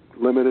he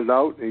limited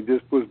out, and he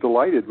just was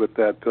delighted with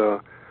that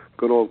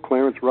good old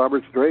Clarence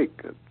Roberts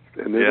Drake,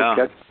 and they just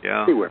catch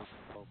anywhere.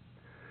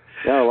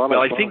 Yeah, a lot of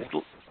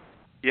fun.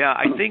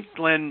 I think,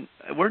 Glenn,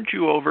 weren't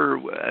you over?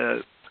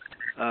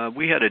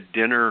 We had a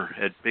dinner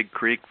at Big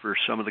Creek for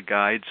some of the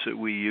guides that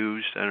we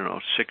used. I don't know,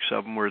 6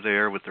 of them were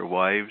there with their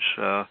wives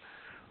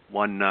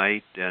one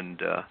night,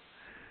 and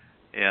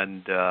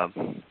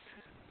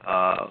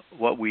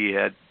what we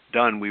had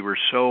done, we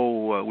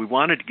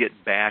wanted to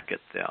get back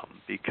at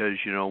them,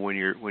 because, you know, when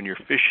you're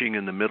fishing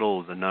in the middle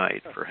of the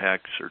night for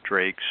hecks or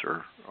drakes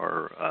or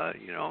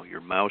you know, you're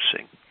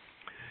mousing.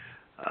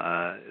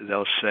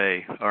 They'll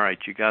say, all right,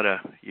 you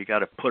gotta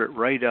put it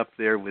right up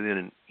there within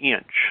an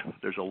inch.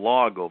 There's a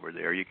log over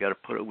there. You got to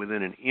put it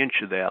within an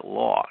inch of that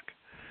log.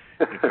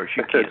 And of course,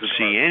 you can't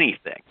see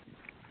anything.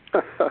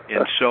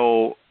 And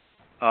so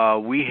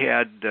we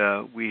had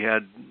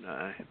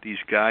these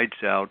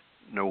guides out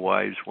and their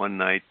wives one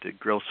night to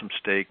grill some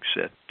steaks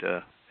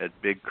at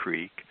Big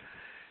Creek.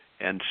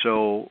 And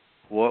so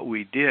what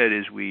we did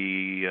is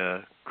we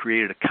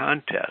created a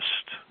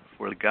contest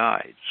for the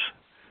guides.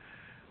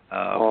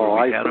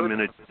 Where we had them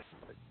in a.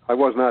 I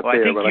was not there.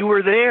 I think you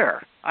were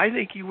there. I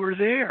think you were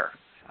there.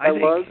 I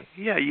was?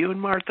 Yeah, you and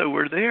Martha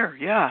were there.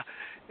 Yeah,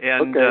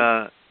 and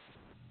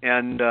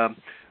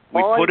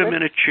we put them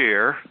in a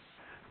chair.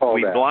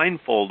 We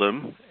blindfold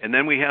them, and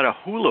then we had a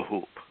hula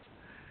hoop.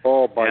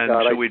 Oh my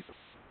God! So do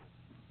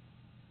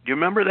you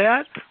remember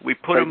that?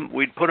 We'd put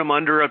them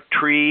under a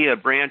tree, a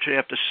branch. They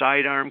have to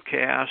sidearm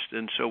cast,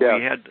 and so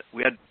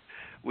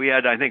we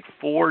had, I think,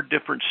 4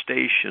 different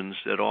stations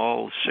that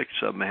all 6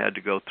 of them had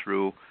to go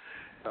through,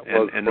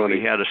 and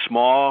we had a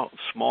small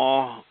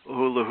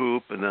hula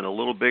hoop and then a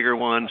little bigger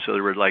one, so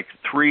there were like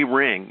 3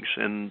 rings,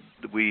 and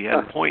we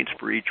had points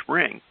for each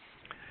ring.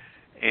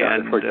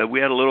 And we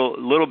had a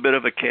little bit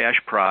of a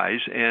cash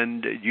prize,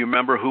 and do you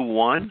remember who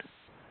won?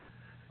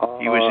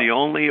 He was the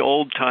only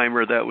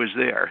old-timer that was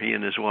there, he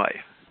and his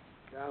wife.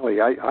 Golly,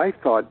 I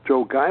thought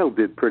Joe Guile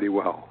did pretty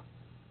well.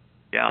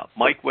 Yeah,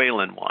 Mike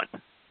Whalen won.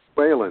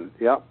 Whalen,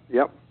 yep.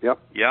 Yeah,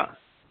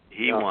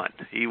 he won,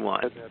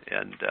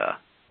 and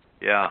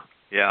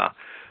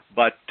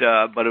but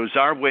it was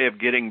our way of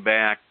getting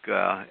back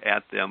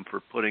at them for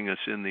putting us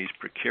in these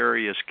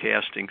precarious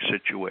casting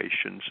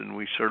situations, and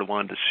we sort of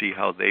wanted to see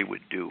how they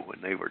would do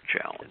when they were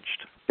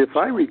challenged. If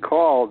I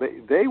recall,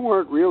 they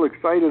weren't real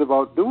excited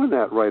about doing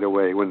that right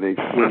away when you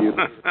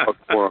out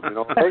for them. You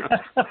know, they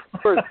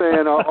were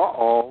saying,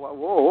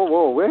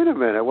 whoa, wait a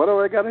minute, what do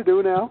I got to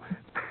do now?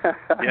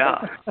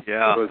 Yeah.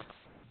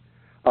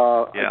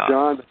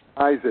 John, the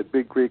guys at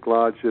Big Creek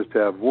Lodge just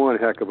have one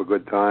heck of a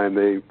good time.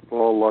 They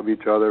all love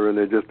each other, and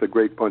they're just a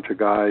great bunch of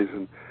guys,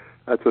 and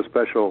that's a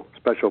special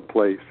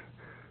place.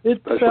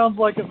 It sounds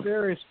like a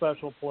very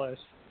special place.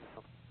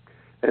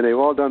 And they've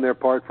all done their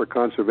part for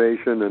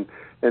conservation.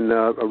 And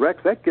Rex,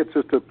 that gets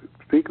us to,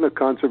 speaking of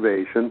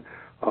conservation,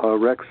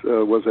 Rex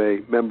was a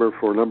member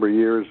for a number of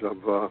years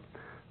of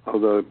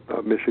the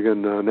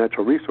Michigan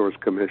Natural Resource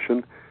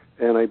Commission,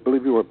 and I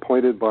believe you were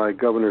appointed by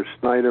Governor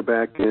Snyder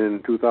back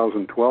in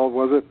 2012,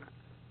 was it?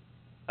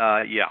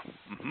 Yeah.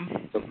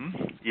 Mm-hmm.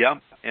 Mm-hmm. Yeah.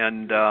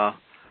 And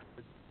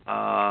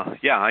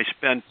I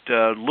spent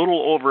a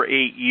little over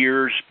 8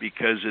 years,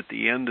 because at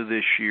the end of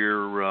this year,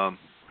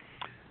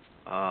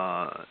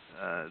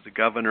 the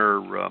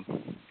governor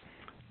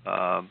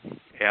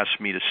asked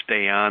me to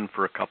stay on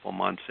for a couple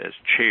months as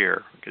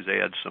chair, because they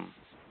had some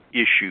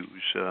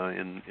issues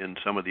in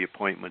some of the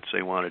appointments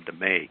they wanted to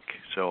make.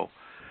 So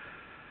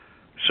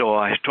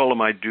I told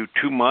them I'd do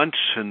 2 months,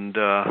 and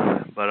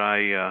but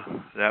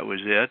that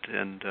was it.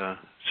 And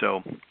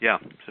so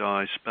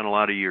I spent a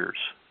lot of years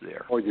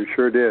there. Oh, you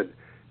sure did.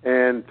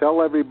 And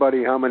tell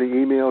everybody how many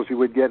emails you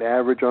would get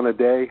average on a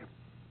day.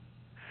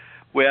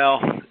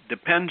 Well,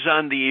 depends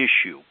on the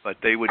issue,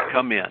 but they would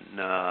come in,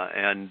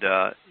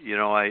 I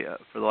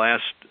for the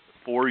last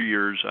 4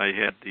 years I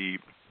had the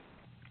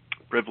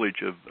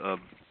privilege of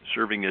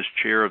serving as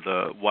chair of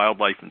the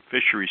Wildlife and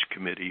Fisheries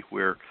Committee,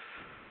 where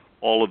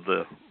all of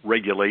the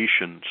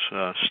regulations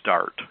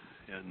start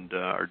and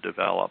are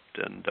developed.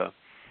 And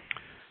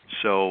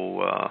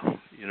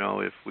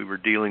if we were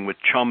dealing with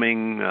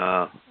chumming,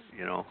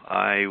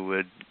 I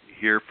would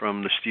hear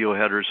from the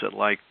steelheaders that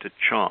like to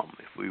chum.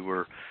 If we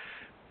were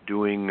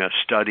doing a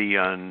study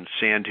on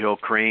sandhill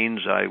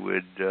cranes, I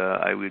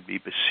would be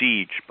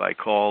besieged by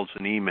calls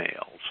and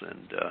emails.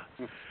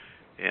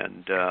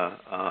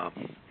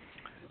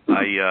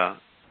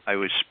 I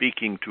was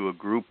speaking to a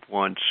group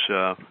once,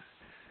 and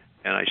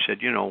I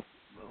said,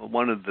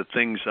 one of the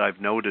things I've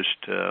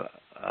noticed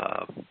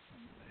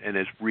and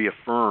has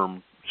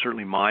reaffirmed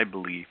certainly my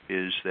belief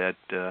is that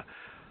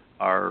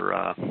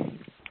our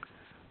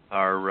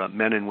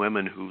men and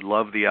women who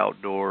love the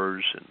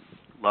outdoors and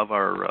love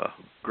our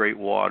great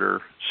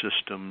water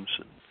systems,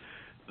 and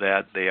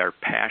that they are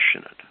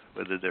passionate,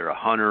 whether they're a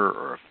hunter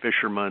or a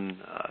fisherman.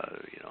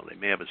 They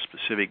may have a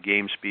specific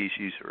game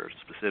species or a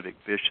specific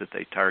fish that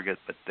they target,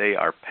 but they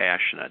are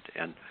passionate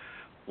and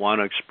want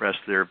to express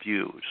their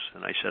views.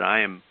 And I said, I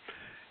am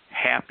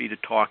happy to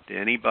talk to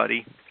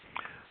anybody.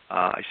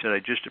 I said, I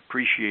just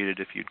appreciate it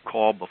if you'd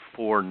call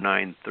before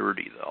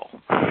 9:30,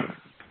 though.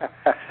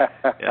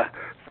 Yeah.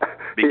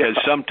 Because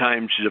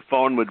sometimes the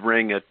phone would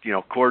ring at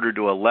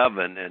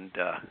 11:15,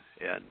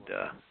 and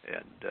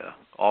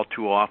all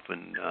too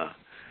often,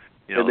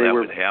 that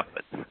would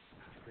happen.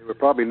 They were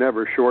probably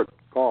never short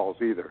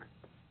calls either.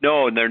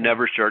 No, and they're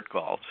never short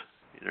calls.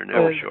 They're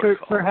never short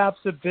calls.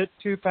 Perhaps a bit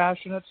too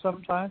passionate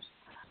sometimes.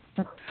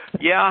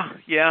 Yeah.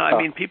 I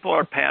mean, people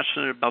are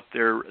passionate about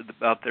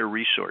their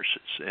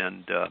resources,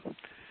 and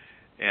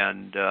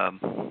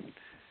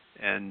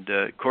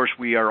of course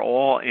we are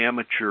all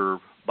amateur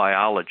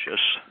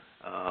biologists,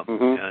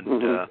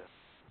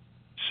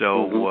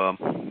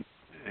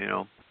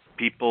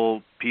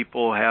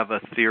 people have a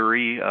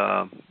theory.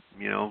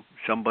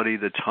 Somebody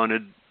that's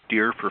hunted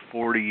deer for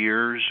 40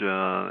 years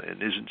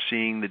and isn't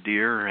seeing the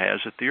deer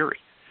has a theory,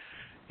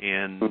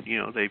 and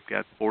they've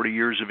got 40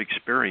 years of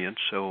experience,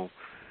 so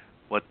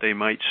what they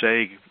might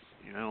say,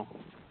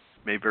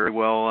 may very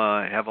well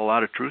have a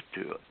lot of truth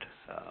to it.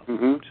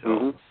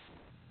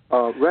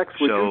 Rex,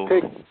 would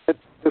you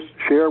just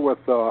share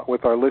with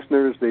our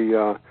listeners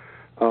the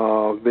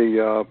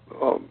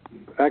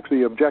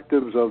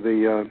objectives of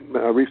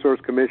the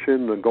Resource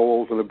Commission, the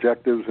goals and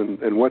objectives,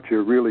 and what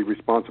your really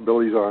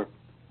responsibilities are?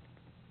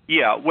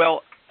 Yeah,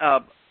 well,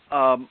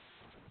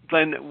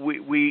 Glenn,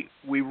 we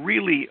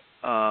really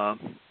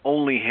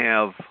only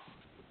have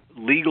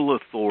legal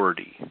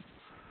authority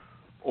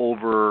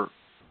over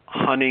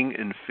hunting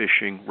and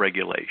fishing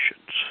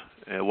regulations.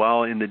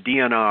 While in the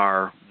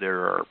DNR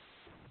there are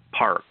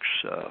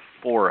parks,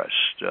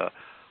 forests,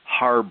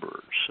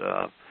 harbors,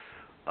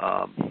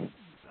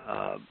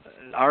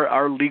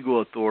 our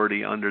legal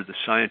authority under the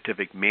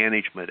Scientific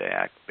Management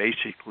Act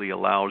basically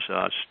allows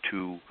us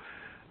to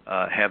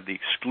have the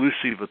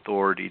exclusive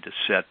authority to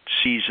set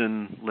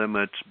season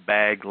limits,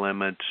 bag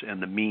limits,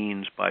 and the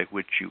means by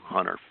which you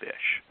hunt or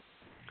fish.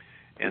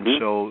 And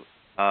so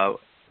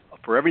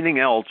for everything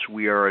else,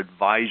 we are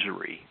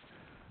advisory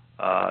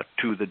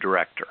to the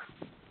director.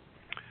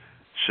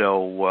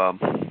 So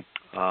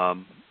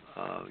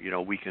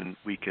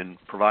we can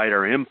provide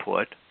our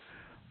input,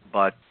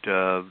 but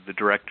the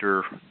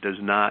director does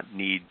not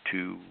need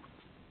to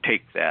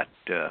take that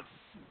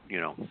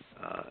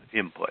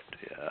input.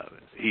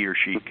 He or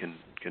she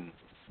can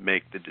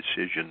make the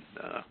decision.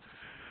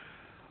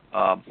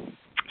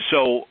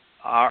 So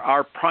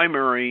our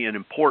primary and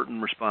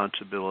important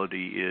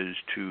responsibility is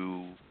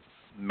to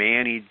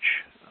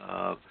manage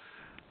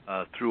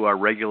through our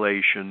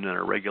regulation and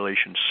our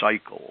regulation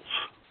cycles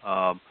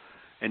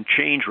and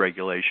change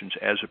regulations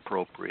as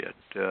appropriate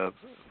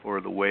for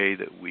the way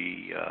that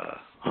we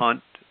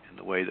hunt and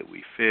the way that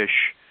we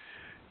fish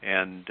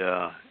and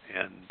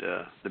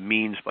the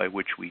means by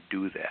which we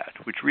do that,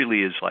 which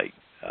really is like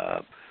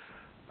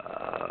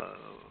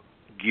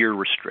gear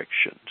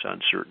restrictions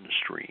on certain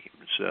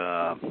streams,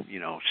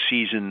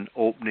 season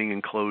opening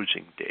and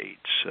closing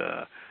dates,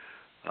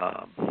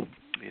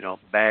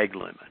 bag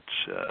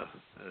limits,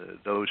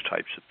 those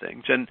types of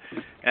things.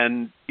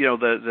 And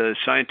the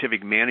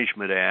Scientific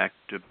Management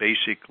Act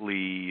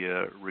basically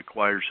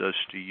requires us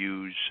to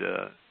use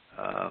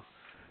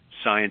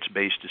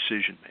science-based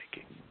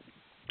decision-making.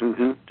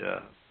 Mm-hmm.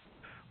 And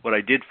what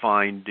I did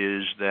find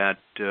is that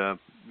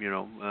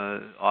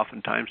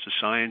oftentimes the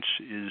science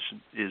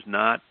is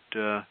not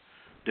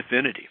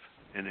definitive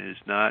and is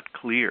not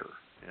clear,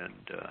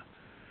 and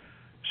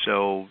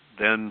so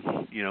then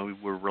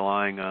we're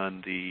relying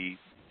on the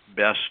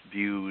best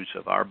views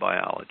of our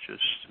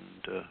biologists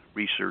and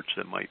research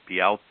that might be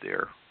out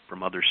there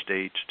from other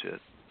states to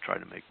try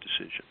to make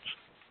decisions.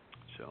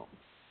 So.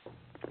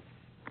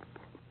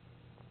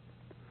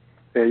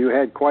 Yeah, you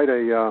had quite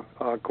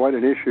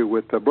an issue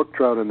with brook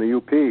trout in the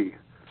UP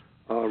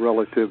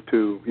relative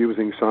to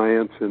using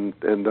science, and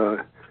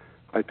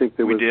I think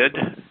there was. We did.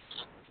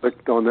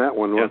 Clicked on that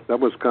one. Yeah. That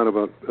was kind of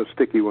a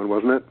sticky one,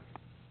 wasn't it?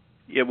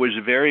 It was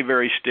very,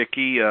 very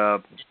sticky,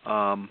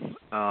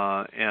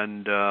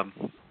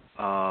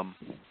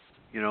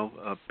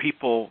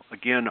 people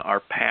again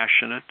are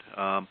passionate,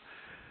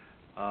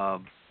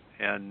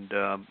 and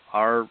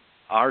our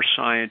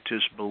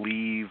scientists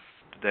believe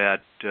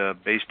that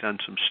based on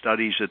some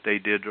studies that they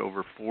did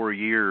over 4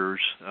 years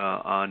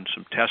on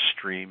some test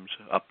streams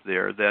up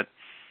there, that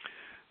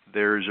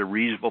there's a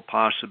reasonable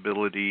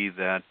possibility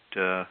that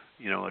a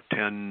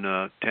 10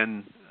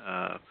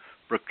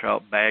 brook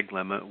trout bag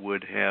limit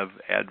would have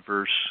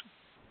adverse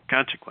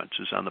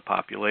consequences on the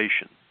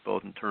population,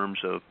 both in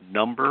terms of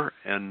number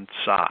and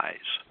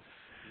size.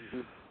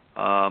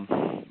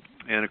 Mm-hmm.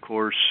 And of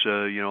course,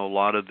 a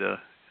lot of the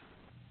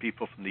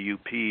people from the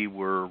UP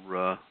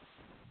were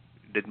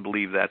didn't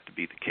believe that to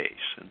be the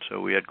case, and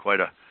so we had quite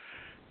a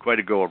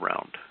go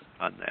around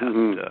on that.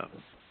 Mm-hmm.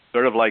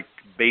 Sort of like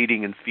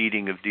baiting and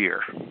feeding of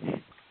deer.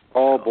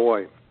 Oh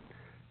boy,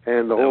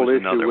 and the whole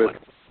issue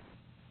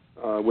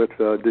with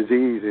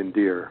disease in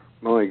deer.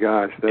 My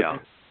gosh,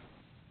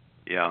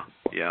 yeah.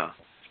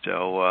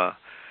 So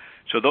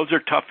those are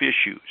tough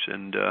issues,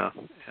 and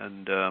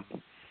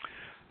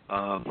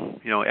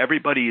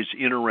everybody is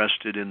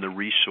interested in the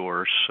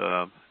resource.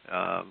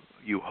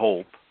 You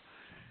hope,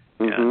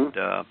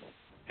 mm-hmm.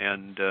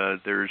 and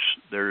there's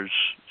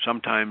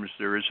sometimes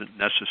there isn't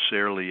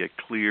necessarily a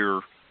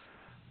clear,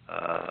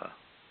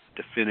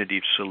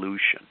 definitive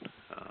solution.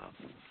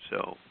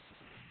 So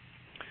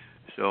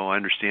I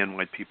understand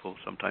why people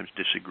sometimes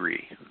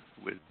disagree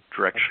with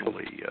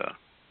directionally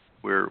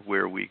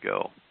where we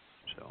go.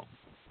 So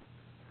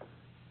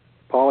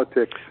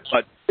politics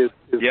is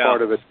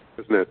part of it,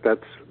 isn't it?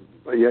 That's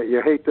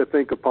you hate to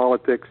think of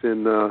politics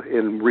in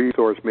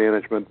resource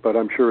management, but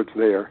I'm sure it's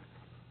there.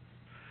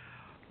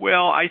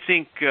 Well, I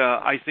think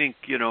our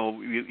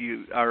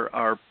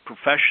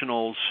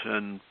professionals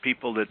and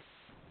people that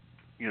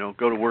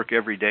go to work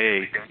every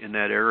day in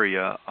that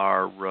area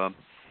are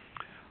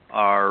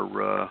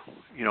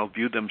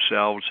view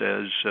themselves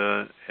as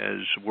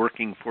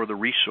working for the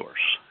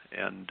resource,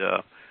 and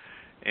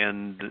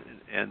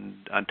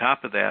on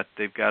top of that,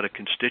 they've got a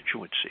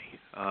constituency.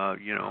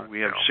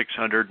 We have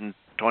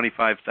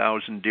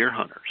 625,000 deer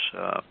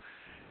hunters,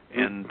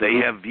 and they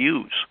have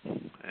views,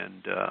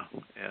 and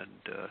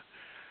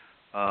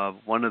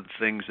one of the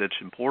things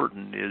that's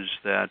important is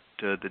that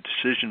the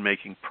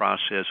decision-making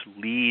process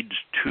leads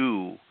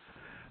to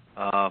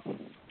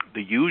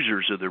the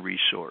users of the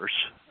resource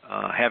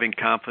having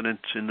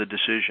confidence in the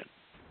decision.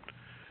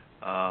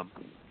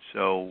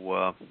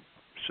 So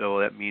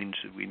that means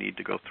that we need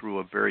to go through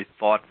a very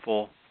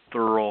thoughtful,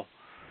 thorough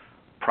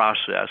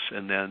process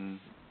and then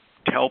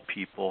tell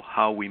people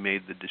how we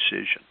made the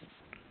decision.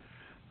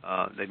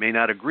 They may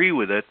not agree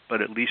with it,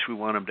 but at least we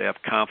want them to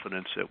have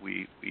confidence that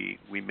we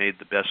made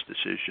the best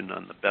decision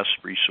on the best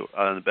resource,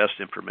 on the best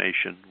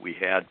information we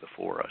had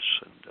before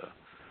us, and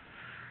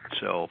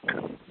so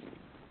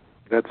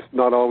that's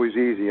not always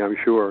easy, I'm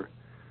sure.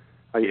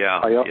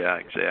 Yeah,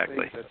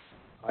 exactly.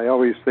 I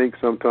always think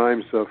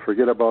sometimes,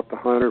 forget about the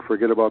hunter,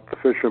 forget about the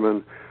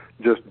fisherman,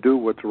 just do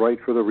what's right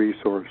for the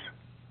resource.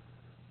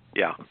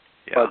 Yeah.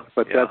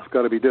 But that's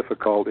got to be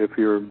difficult if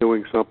you're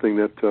doing something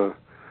that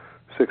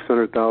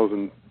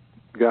 600,000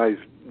 guys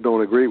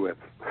don't agree with.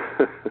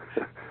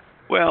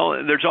 Well,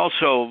 there's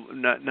also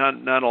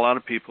not a lot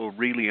of people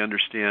really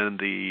understand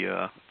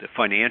the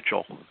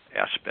financial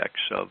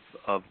aspects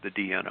of the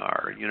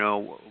DNR.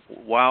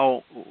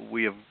 While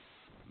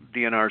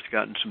DNR's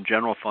gotten some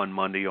general fund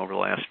money over the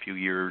last few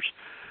years,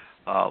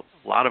 a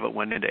lot of it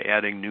went into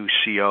adding new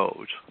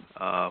COs,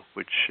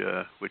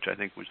 which I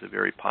think was a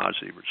very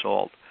positive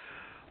result.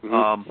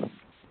 Mm-hmm.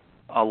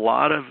 A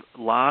lot of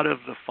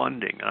the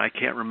funding, and I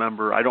can't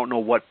remember, I don't know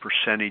what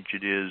percentage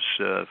it is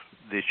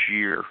this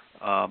year,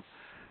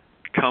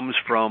 comes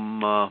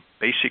from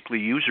basically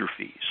user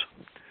fees,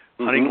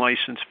 mm-hmm. hunting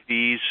license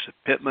fees,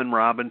 Pittman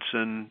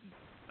Robinson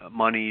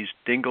monies,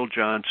 Dingle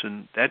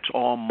Johnson. That's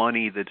all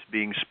money that's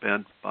being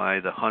spent by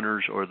the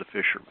hunters or the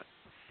fishermen.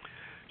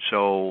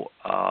 So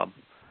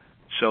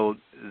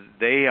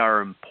they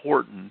are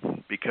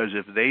important because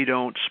if they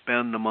don't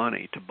spend the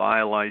money to buy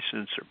a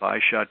license or buy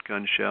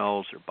shotgun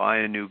shells or buy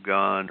a new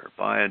gun or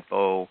buy a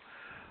bow,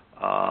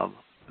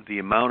 the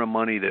amount of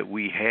money that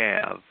we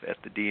have at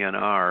the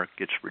DNR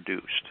gets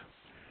reduced.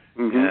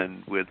 Mm-hmm.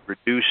 And with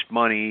reduced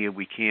money,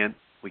 we can't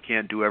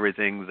do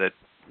everything that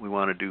we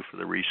want to do for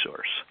the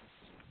resource.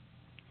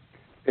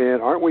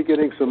 And aren't we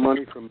getting some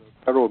money from the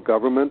federal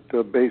government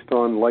based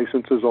on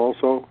licenses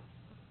also?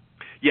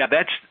 Yeah,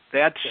 that's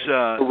the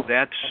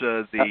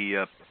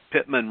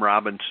Pittman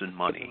Robinson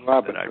money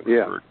that I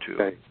referred to.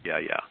 Okay.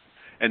 Yeah.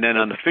 And then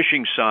on the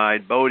fishing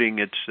side, boating,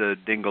 it's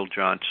Dingle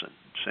Johnson,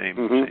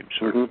 same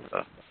sort of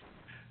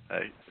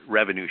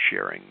revenue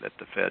sharing that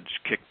the feds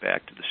kick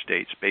back to the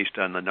states based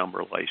on the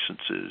number of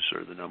licenses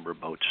or the number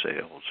of boat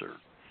sales or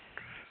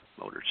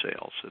motor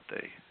sales that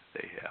they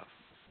have,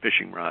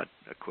 fishing rod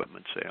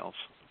equipment sales.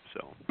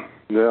 So.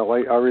 Yeah,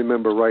 I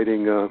remember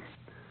writing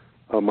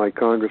my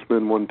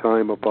congressman one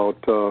time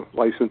about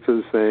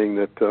licenses, saying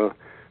that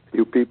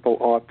you people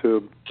ought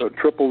to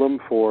triple them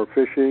for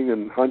fishing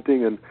and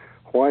hunting, and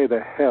why the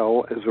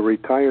hell, as a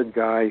retired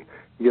guy,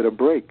 get a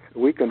break?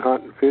 We can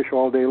hunt and fish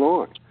all day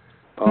long.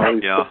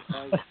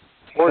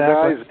 Poor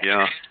guys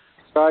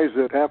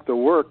that have to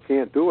work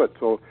can't do it,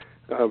 so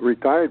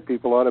retired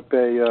people ought to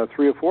pay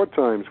 3 or 4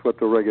 times what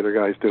the regular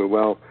guys do.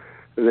 Well,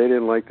 they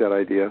didn't like that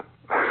idea.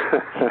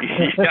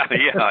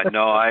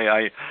 No,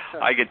 I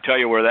can tell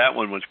you where that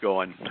one was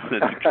going.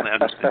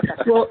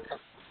 Well,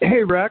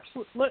 hey Rex,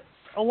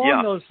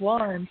 along those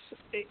lines,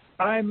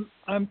 I'm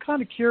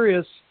kind of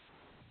curious.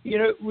 You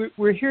know,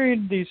 we're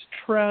hearing these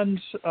trends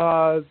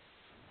that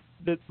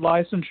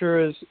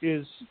licensure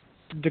is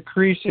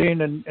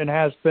decreasing and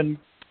has been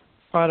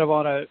kind of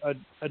on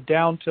a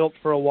down tilt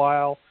for a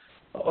while,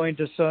 owing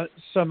to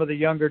some of the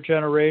younger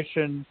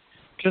generation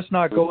just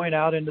not going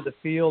out into the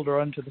field or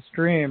onto the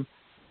stream.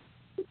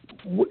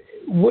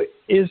 What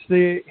is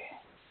there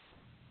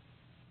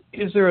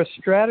a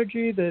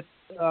strategy that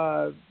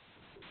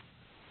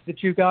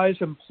you guys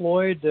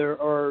employed,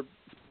 or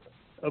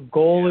a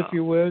goal, if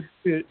you would,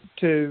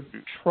 to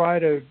try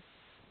to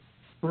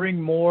bring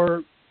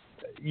more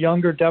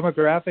younger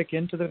demographic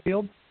into the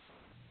field?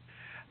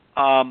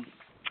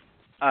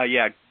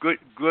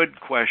 Good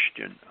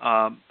question.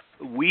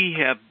 We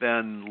have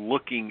been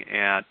looking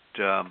at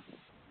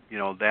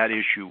that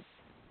issue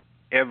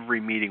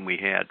every meeting we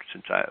had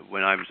since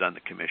when I was on the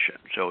commission.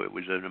 So it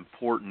was an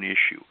important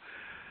issue.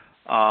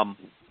 The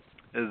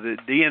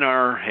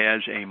DNR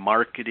has a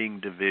marketing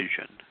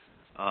division,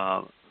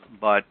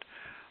 but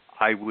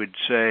I would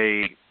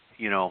say,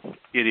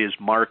 it is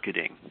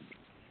marketing.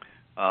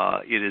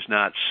 It is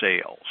not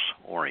sales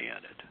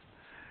oriented.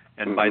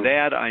 And by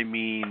that I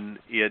mean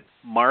it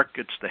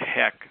markets the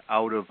heck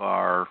out of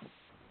our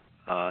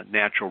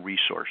natural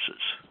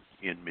resources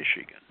in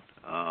Michigan.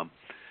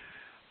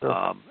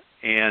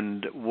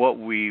 And what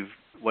the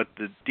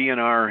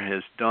DNR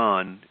has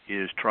done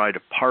is try to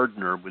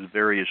partner with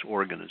various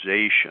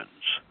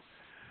organizations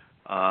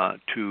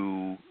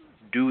to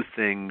do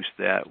things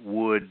that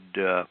would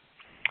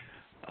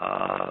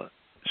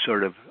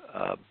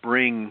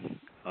bring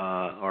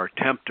or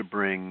attempt to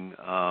bring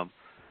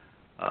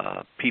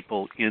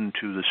people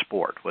into the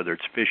sport, whether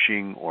it's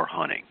fishing or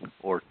hunting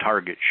or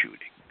target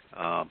shooting.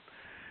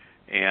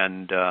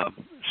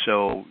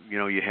 So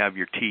you have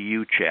your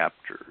TU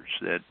chapters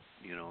that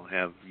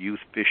have youth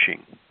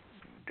fishing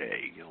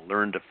day,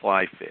 learn to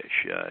fly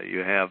fish. You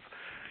have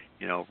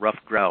rough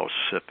grouse,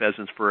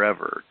 pheasants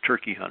forever,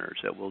 turkey hunters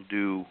that will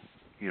do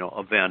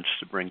events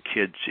to bring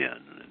kids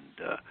in,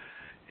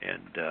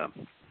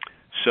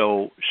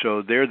 so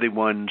they're the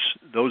ones.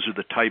 Those are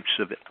the types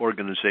of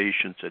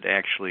organizations that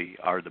actually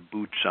are the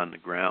boots on the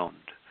ground.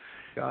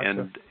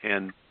 Gotcha.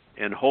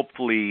 And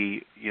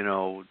hopefully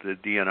the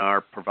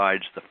DNR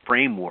provides the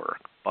framework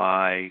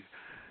by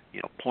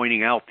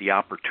pointing out the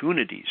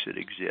opportunities that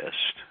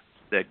exist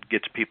that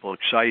gets people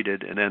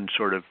excited, and then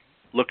sort of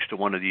looks to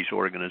one of these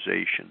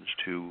organizations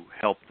to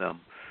help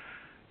them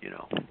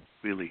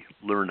really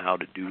learn how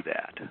to do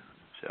that.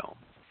 So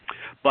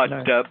but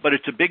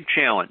it's a big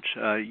challenge.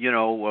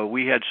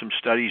 We had some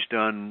studies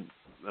done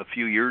a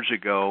few years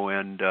ago,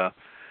 and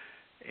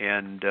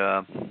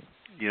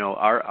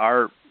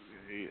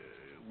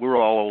we're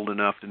all old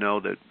enough to know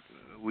that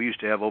we used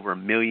to have over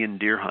 1 million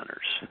deer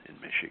hunters in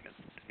Michigan,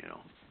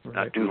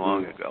 not too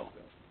long ago.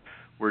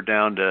 We're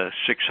down to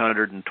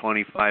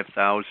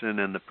 625,000,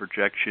 and the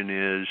projection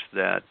is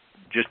that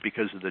just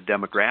because of the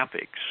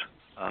demographics,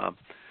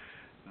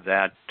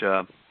 that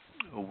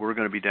we're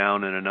going to be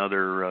down in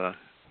another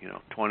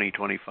 20,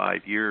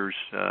 25 years.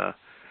 We're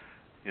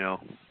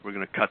going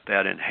to cut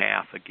that in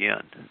half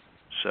again.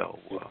 So,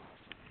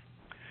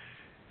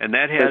 and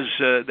that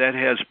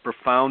has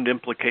profound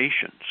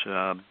implications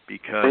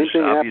because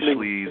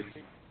obviously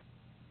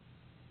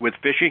with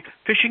fishing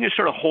is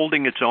sort of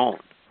holding its own.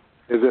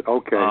 Is it?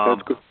 Okay,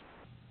 that's good.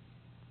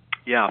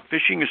 Yeah,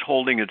 fishing is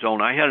holding its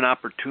own. I had an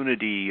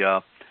opportunity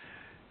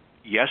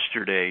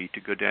yesterday to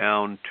go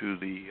down to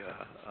the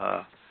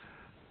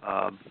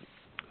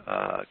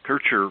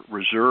Kircher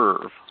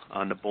Reserve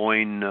on the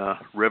Boyne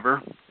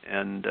River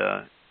and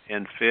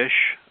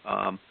fish,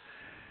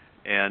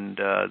 and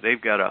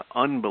they've got an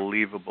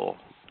unbelievable,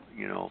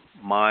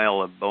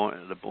 mile of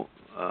the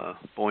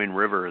Boyne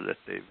River that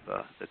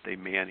they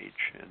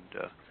manage,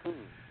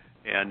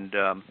 and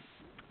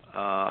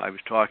I was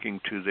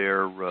talking to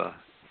their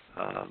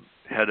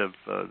head of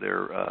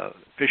their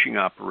fishing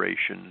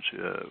operations,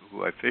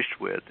 who I fished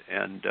with,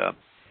 and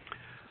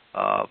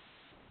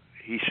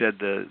he said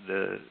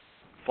the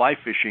fly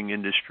fishing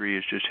industry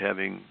is just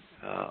having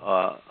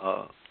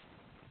a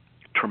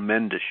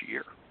tremendous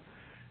year,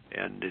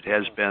 and it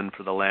has been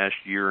for the last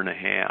year and a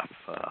half,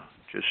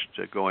 just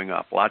going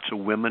up. Lots of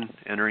women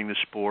entering the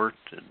sport,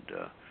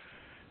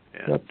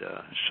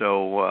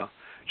 so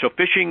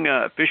fishing.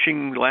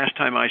 Last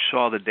time I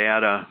saw the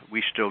data,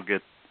 we still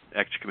get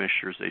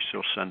ex-commissioners. They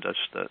still send us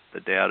the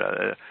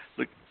data.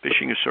 Look,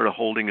 fishing is sort of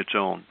holding its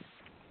own.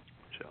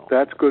 So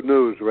that's good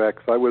news,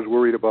 Rex. I was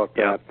worried about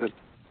that. Yeah.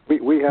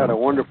 We had a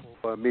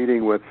wonderful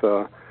meeting with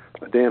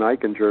Dan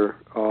Eichinger,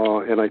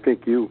 and I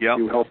think you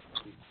helped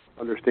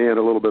understand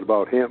a little bit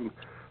about him.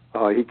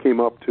 He came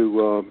up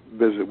to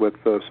visit with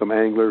some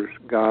anglers,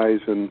 guys,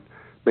 and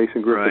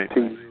Mason Griffith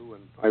TU,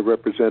 and I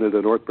represented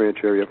the North Branch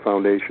Area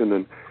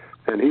Foundation,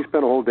 and he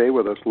spent a whole day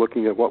with us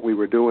looking at what we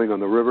were doing on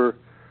the river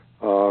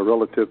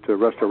relative to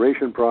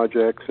restoration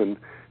projects, and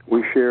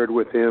we shared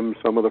with him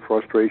some of the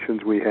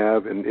frustrations we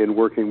have in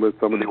working with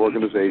some of the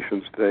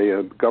organizations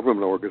today,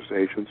 government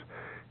organizations,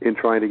 in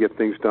trying to get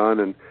things done,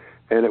 and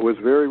it was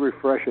very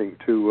refreshing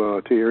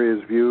to hear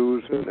his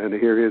views and to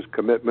hear his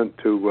commitment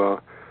to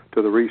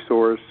the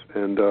resource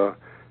and the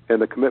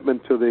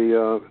commitment to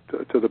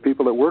the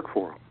people that work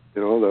for him.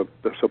 You know,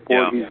 the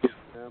support he's given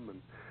them,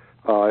 and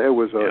it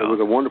was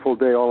a wonderful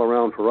day all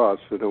around for us,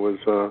 and it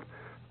was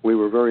we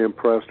were very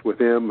impressed with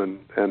him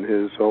and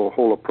his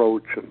whole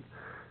approach,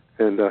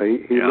 and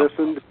he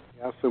listened,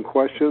 he asked some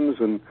questions,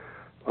 and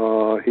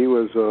he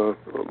was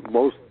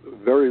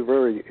very,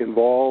 very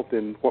involved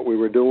in what we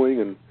were doing,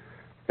 and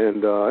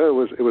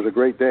it was a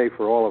great day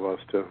for all of us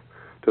to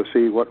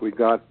see what we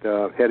got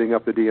heading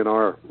up the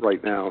DNR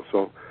right now.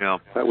 So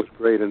that was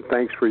great, and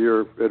thanks for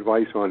your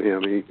advice on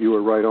him. You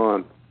were right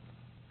on.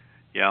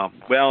 Yeah,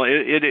 well,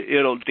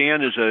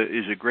 Dan is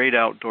a great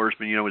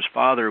outdoorsman. You know, his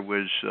father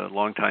was a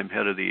longtime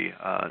head of the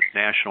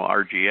National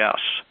RGS,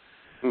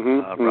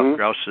 Rough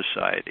Grouse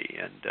Society,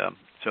 and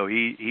so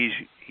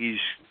he's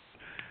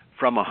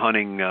from a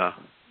hunting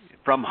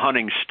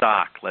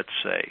stock, let's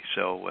say.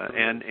 So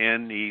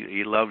and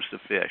he loves to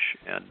fish,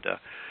 and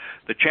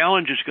the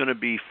challenge is going to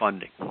be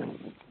funding.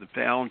 The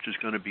challenge is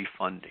going to be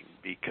funding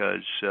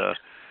because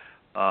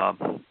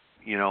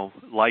you know,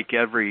 like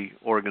every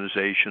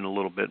organization, a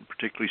little bit,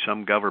 particularly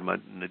some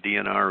government, and the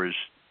DNR is,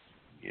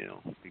 you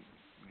know,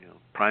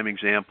 prime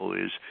example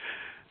is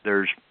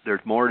there's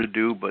more to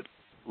do, but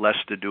less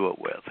to do it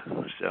with.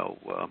 So,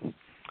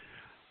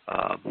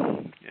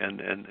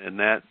 and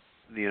that,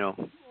 you know,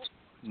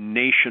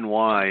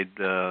 nationwide,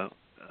 the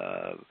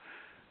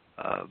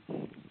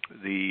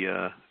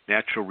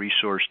natural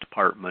resource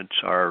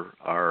departments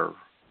are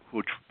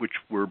which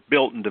were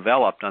built and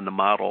developed on the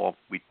model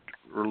we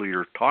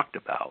earlier talked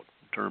about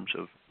in terms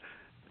of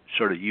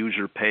sort of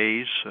user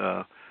pays.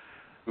 You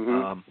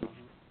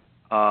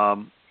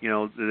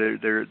know,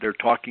 they're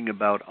talking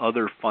about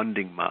other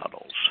funding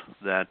models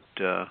that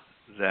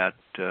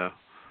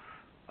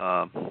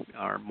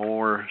are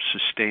more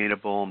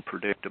sustainable and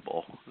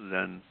predictable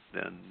than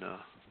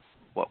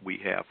what we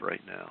have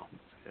right now.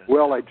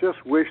 Well, I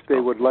just wish they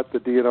would let the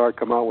DNR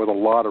come out with a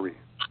lottery,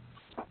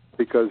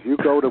 because you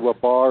go to a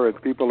bar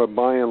and people are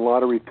buying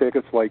lottery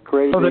tickets like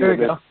crazy. Oh, there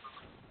you go.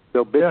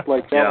 They'll bitch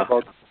like that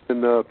about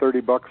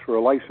 $30 for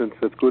a license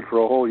that's good for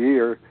a whole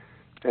year,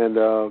 and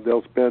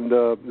they'll spend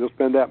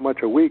that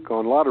much a week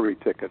on lottery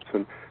tickets.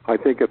 And I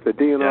think if the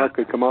DNR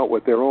could come out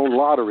with their own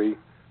lottery,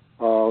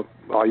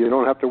 you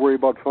don't have to worry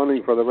about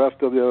funding for the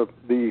rest of the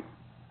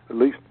at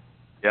least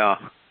the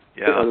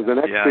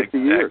next 50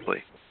 years.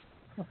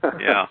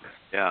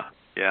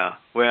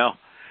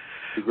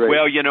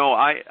 Well, you know,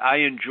 I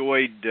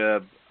enjoyed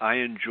the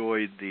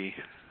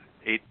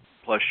 8+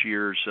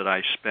 years that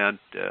I spent.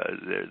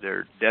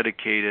 They're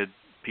dedicated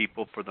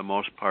people for the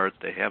most part.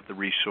 They have the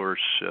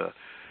resource, you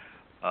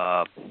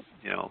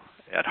know,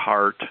 at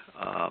heart.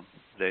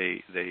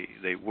 They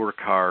work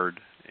hard,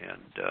 and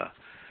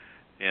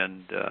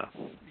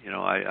you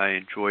know, I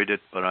enjoyed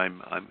it. But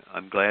I'm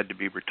glad to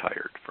be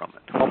retired from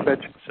it. I'll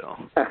bet you. So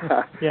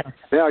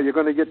yeah, you're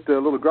going to get a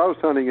little grouse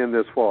hunting in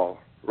this fall,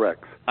 Rex.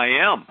 I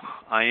am.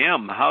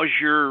 How's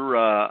your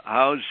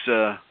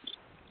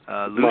Lucy?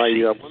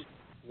 My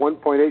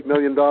 $1.8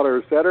 million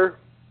setter.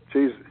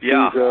 She's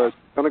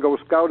going to go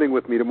scouting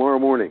with me tomorrow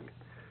morning.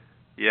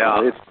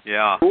 It's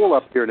cool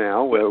up here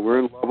now. We're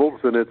in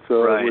Lovells, and it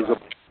was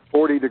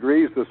 40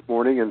 degrees this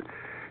morning, and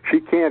she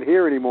can't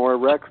hear anymore,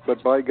 Rex,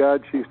 but by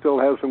God, she still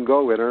has some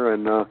go in her,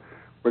 and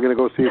we're going to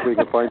go see if we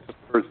can find some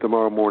birds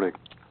tomorrow morning.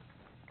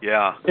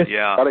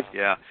 Gotta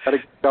get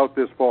out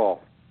this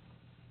fall.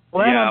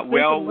 Well, I'm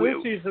thinking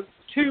Lucy's at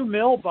 2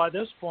 mil by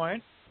this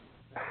point.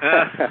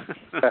 I've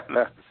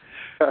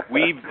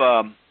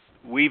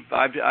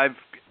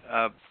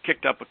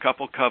kicked up a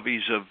couple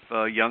coveys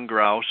of young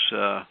grouse,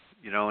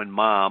 you know, and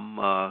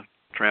Mom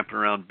tramping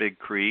around Big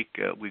Creek.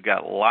 We've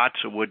got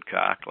lots of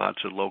woodcock,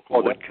 lots of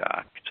local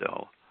woodcock.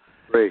 So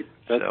great,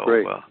 that's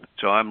great.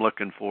 So I'm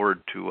looking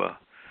forward to,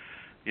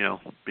 you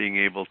know, being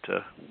able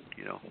to,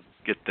 you know,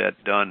 get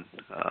that done.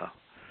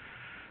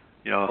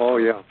 Oh,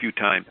 yeah. A few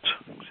times.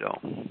 So.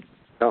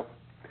 Yeah.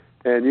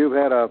 And you've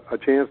had a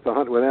chance to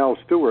hunt with Al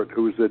Stewart,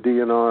 who's the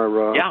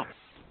DNR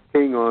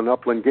king on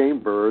upland game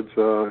birds.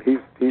 He's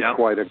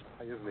quite a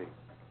guy, isn't he?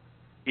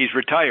 He's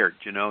retired.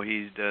 He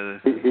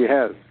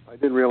has. I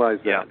didn't realize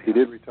that. Yeah. He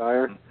did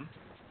retire. Mm-hmm.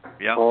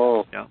 Yeah.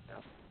 Oh. Yeah.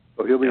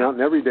 So he'll be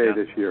hunting every day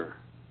this year.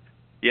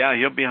 Yeah,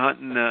 he'll be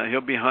hunting.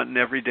 He'll be hunting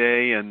every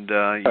day, and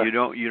you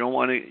don't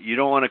want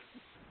to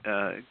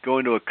go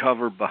into a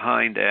cover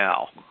behind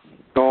Al.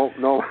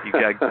 No. He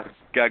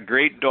got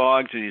great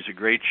dogs, and he's a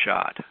great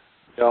shot.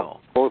 Yeah,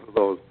 both of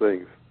those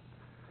things.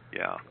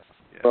 Yeah.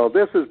 Well,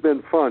 this has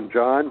been fun,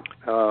 John.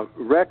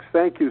 Rex,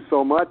 thank you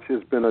so much.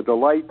 It's been a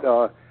delight.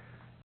 Well,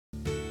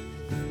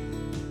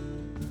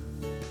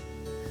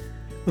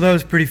 that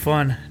was pretty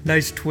fun.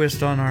 Nice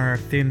twist on our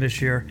theme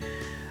this year.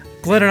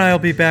 Glen and I will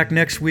be back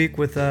next week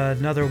with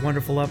another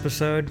wonderful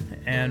episode,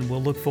 and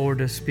we'll look forward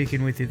to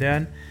speaking with you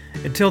then.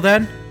 Until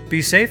then,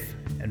 be safe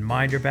and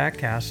mind your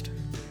backcast.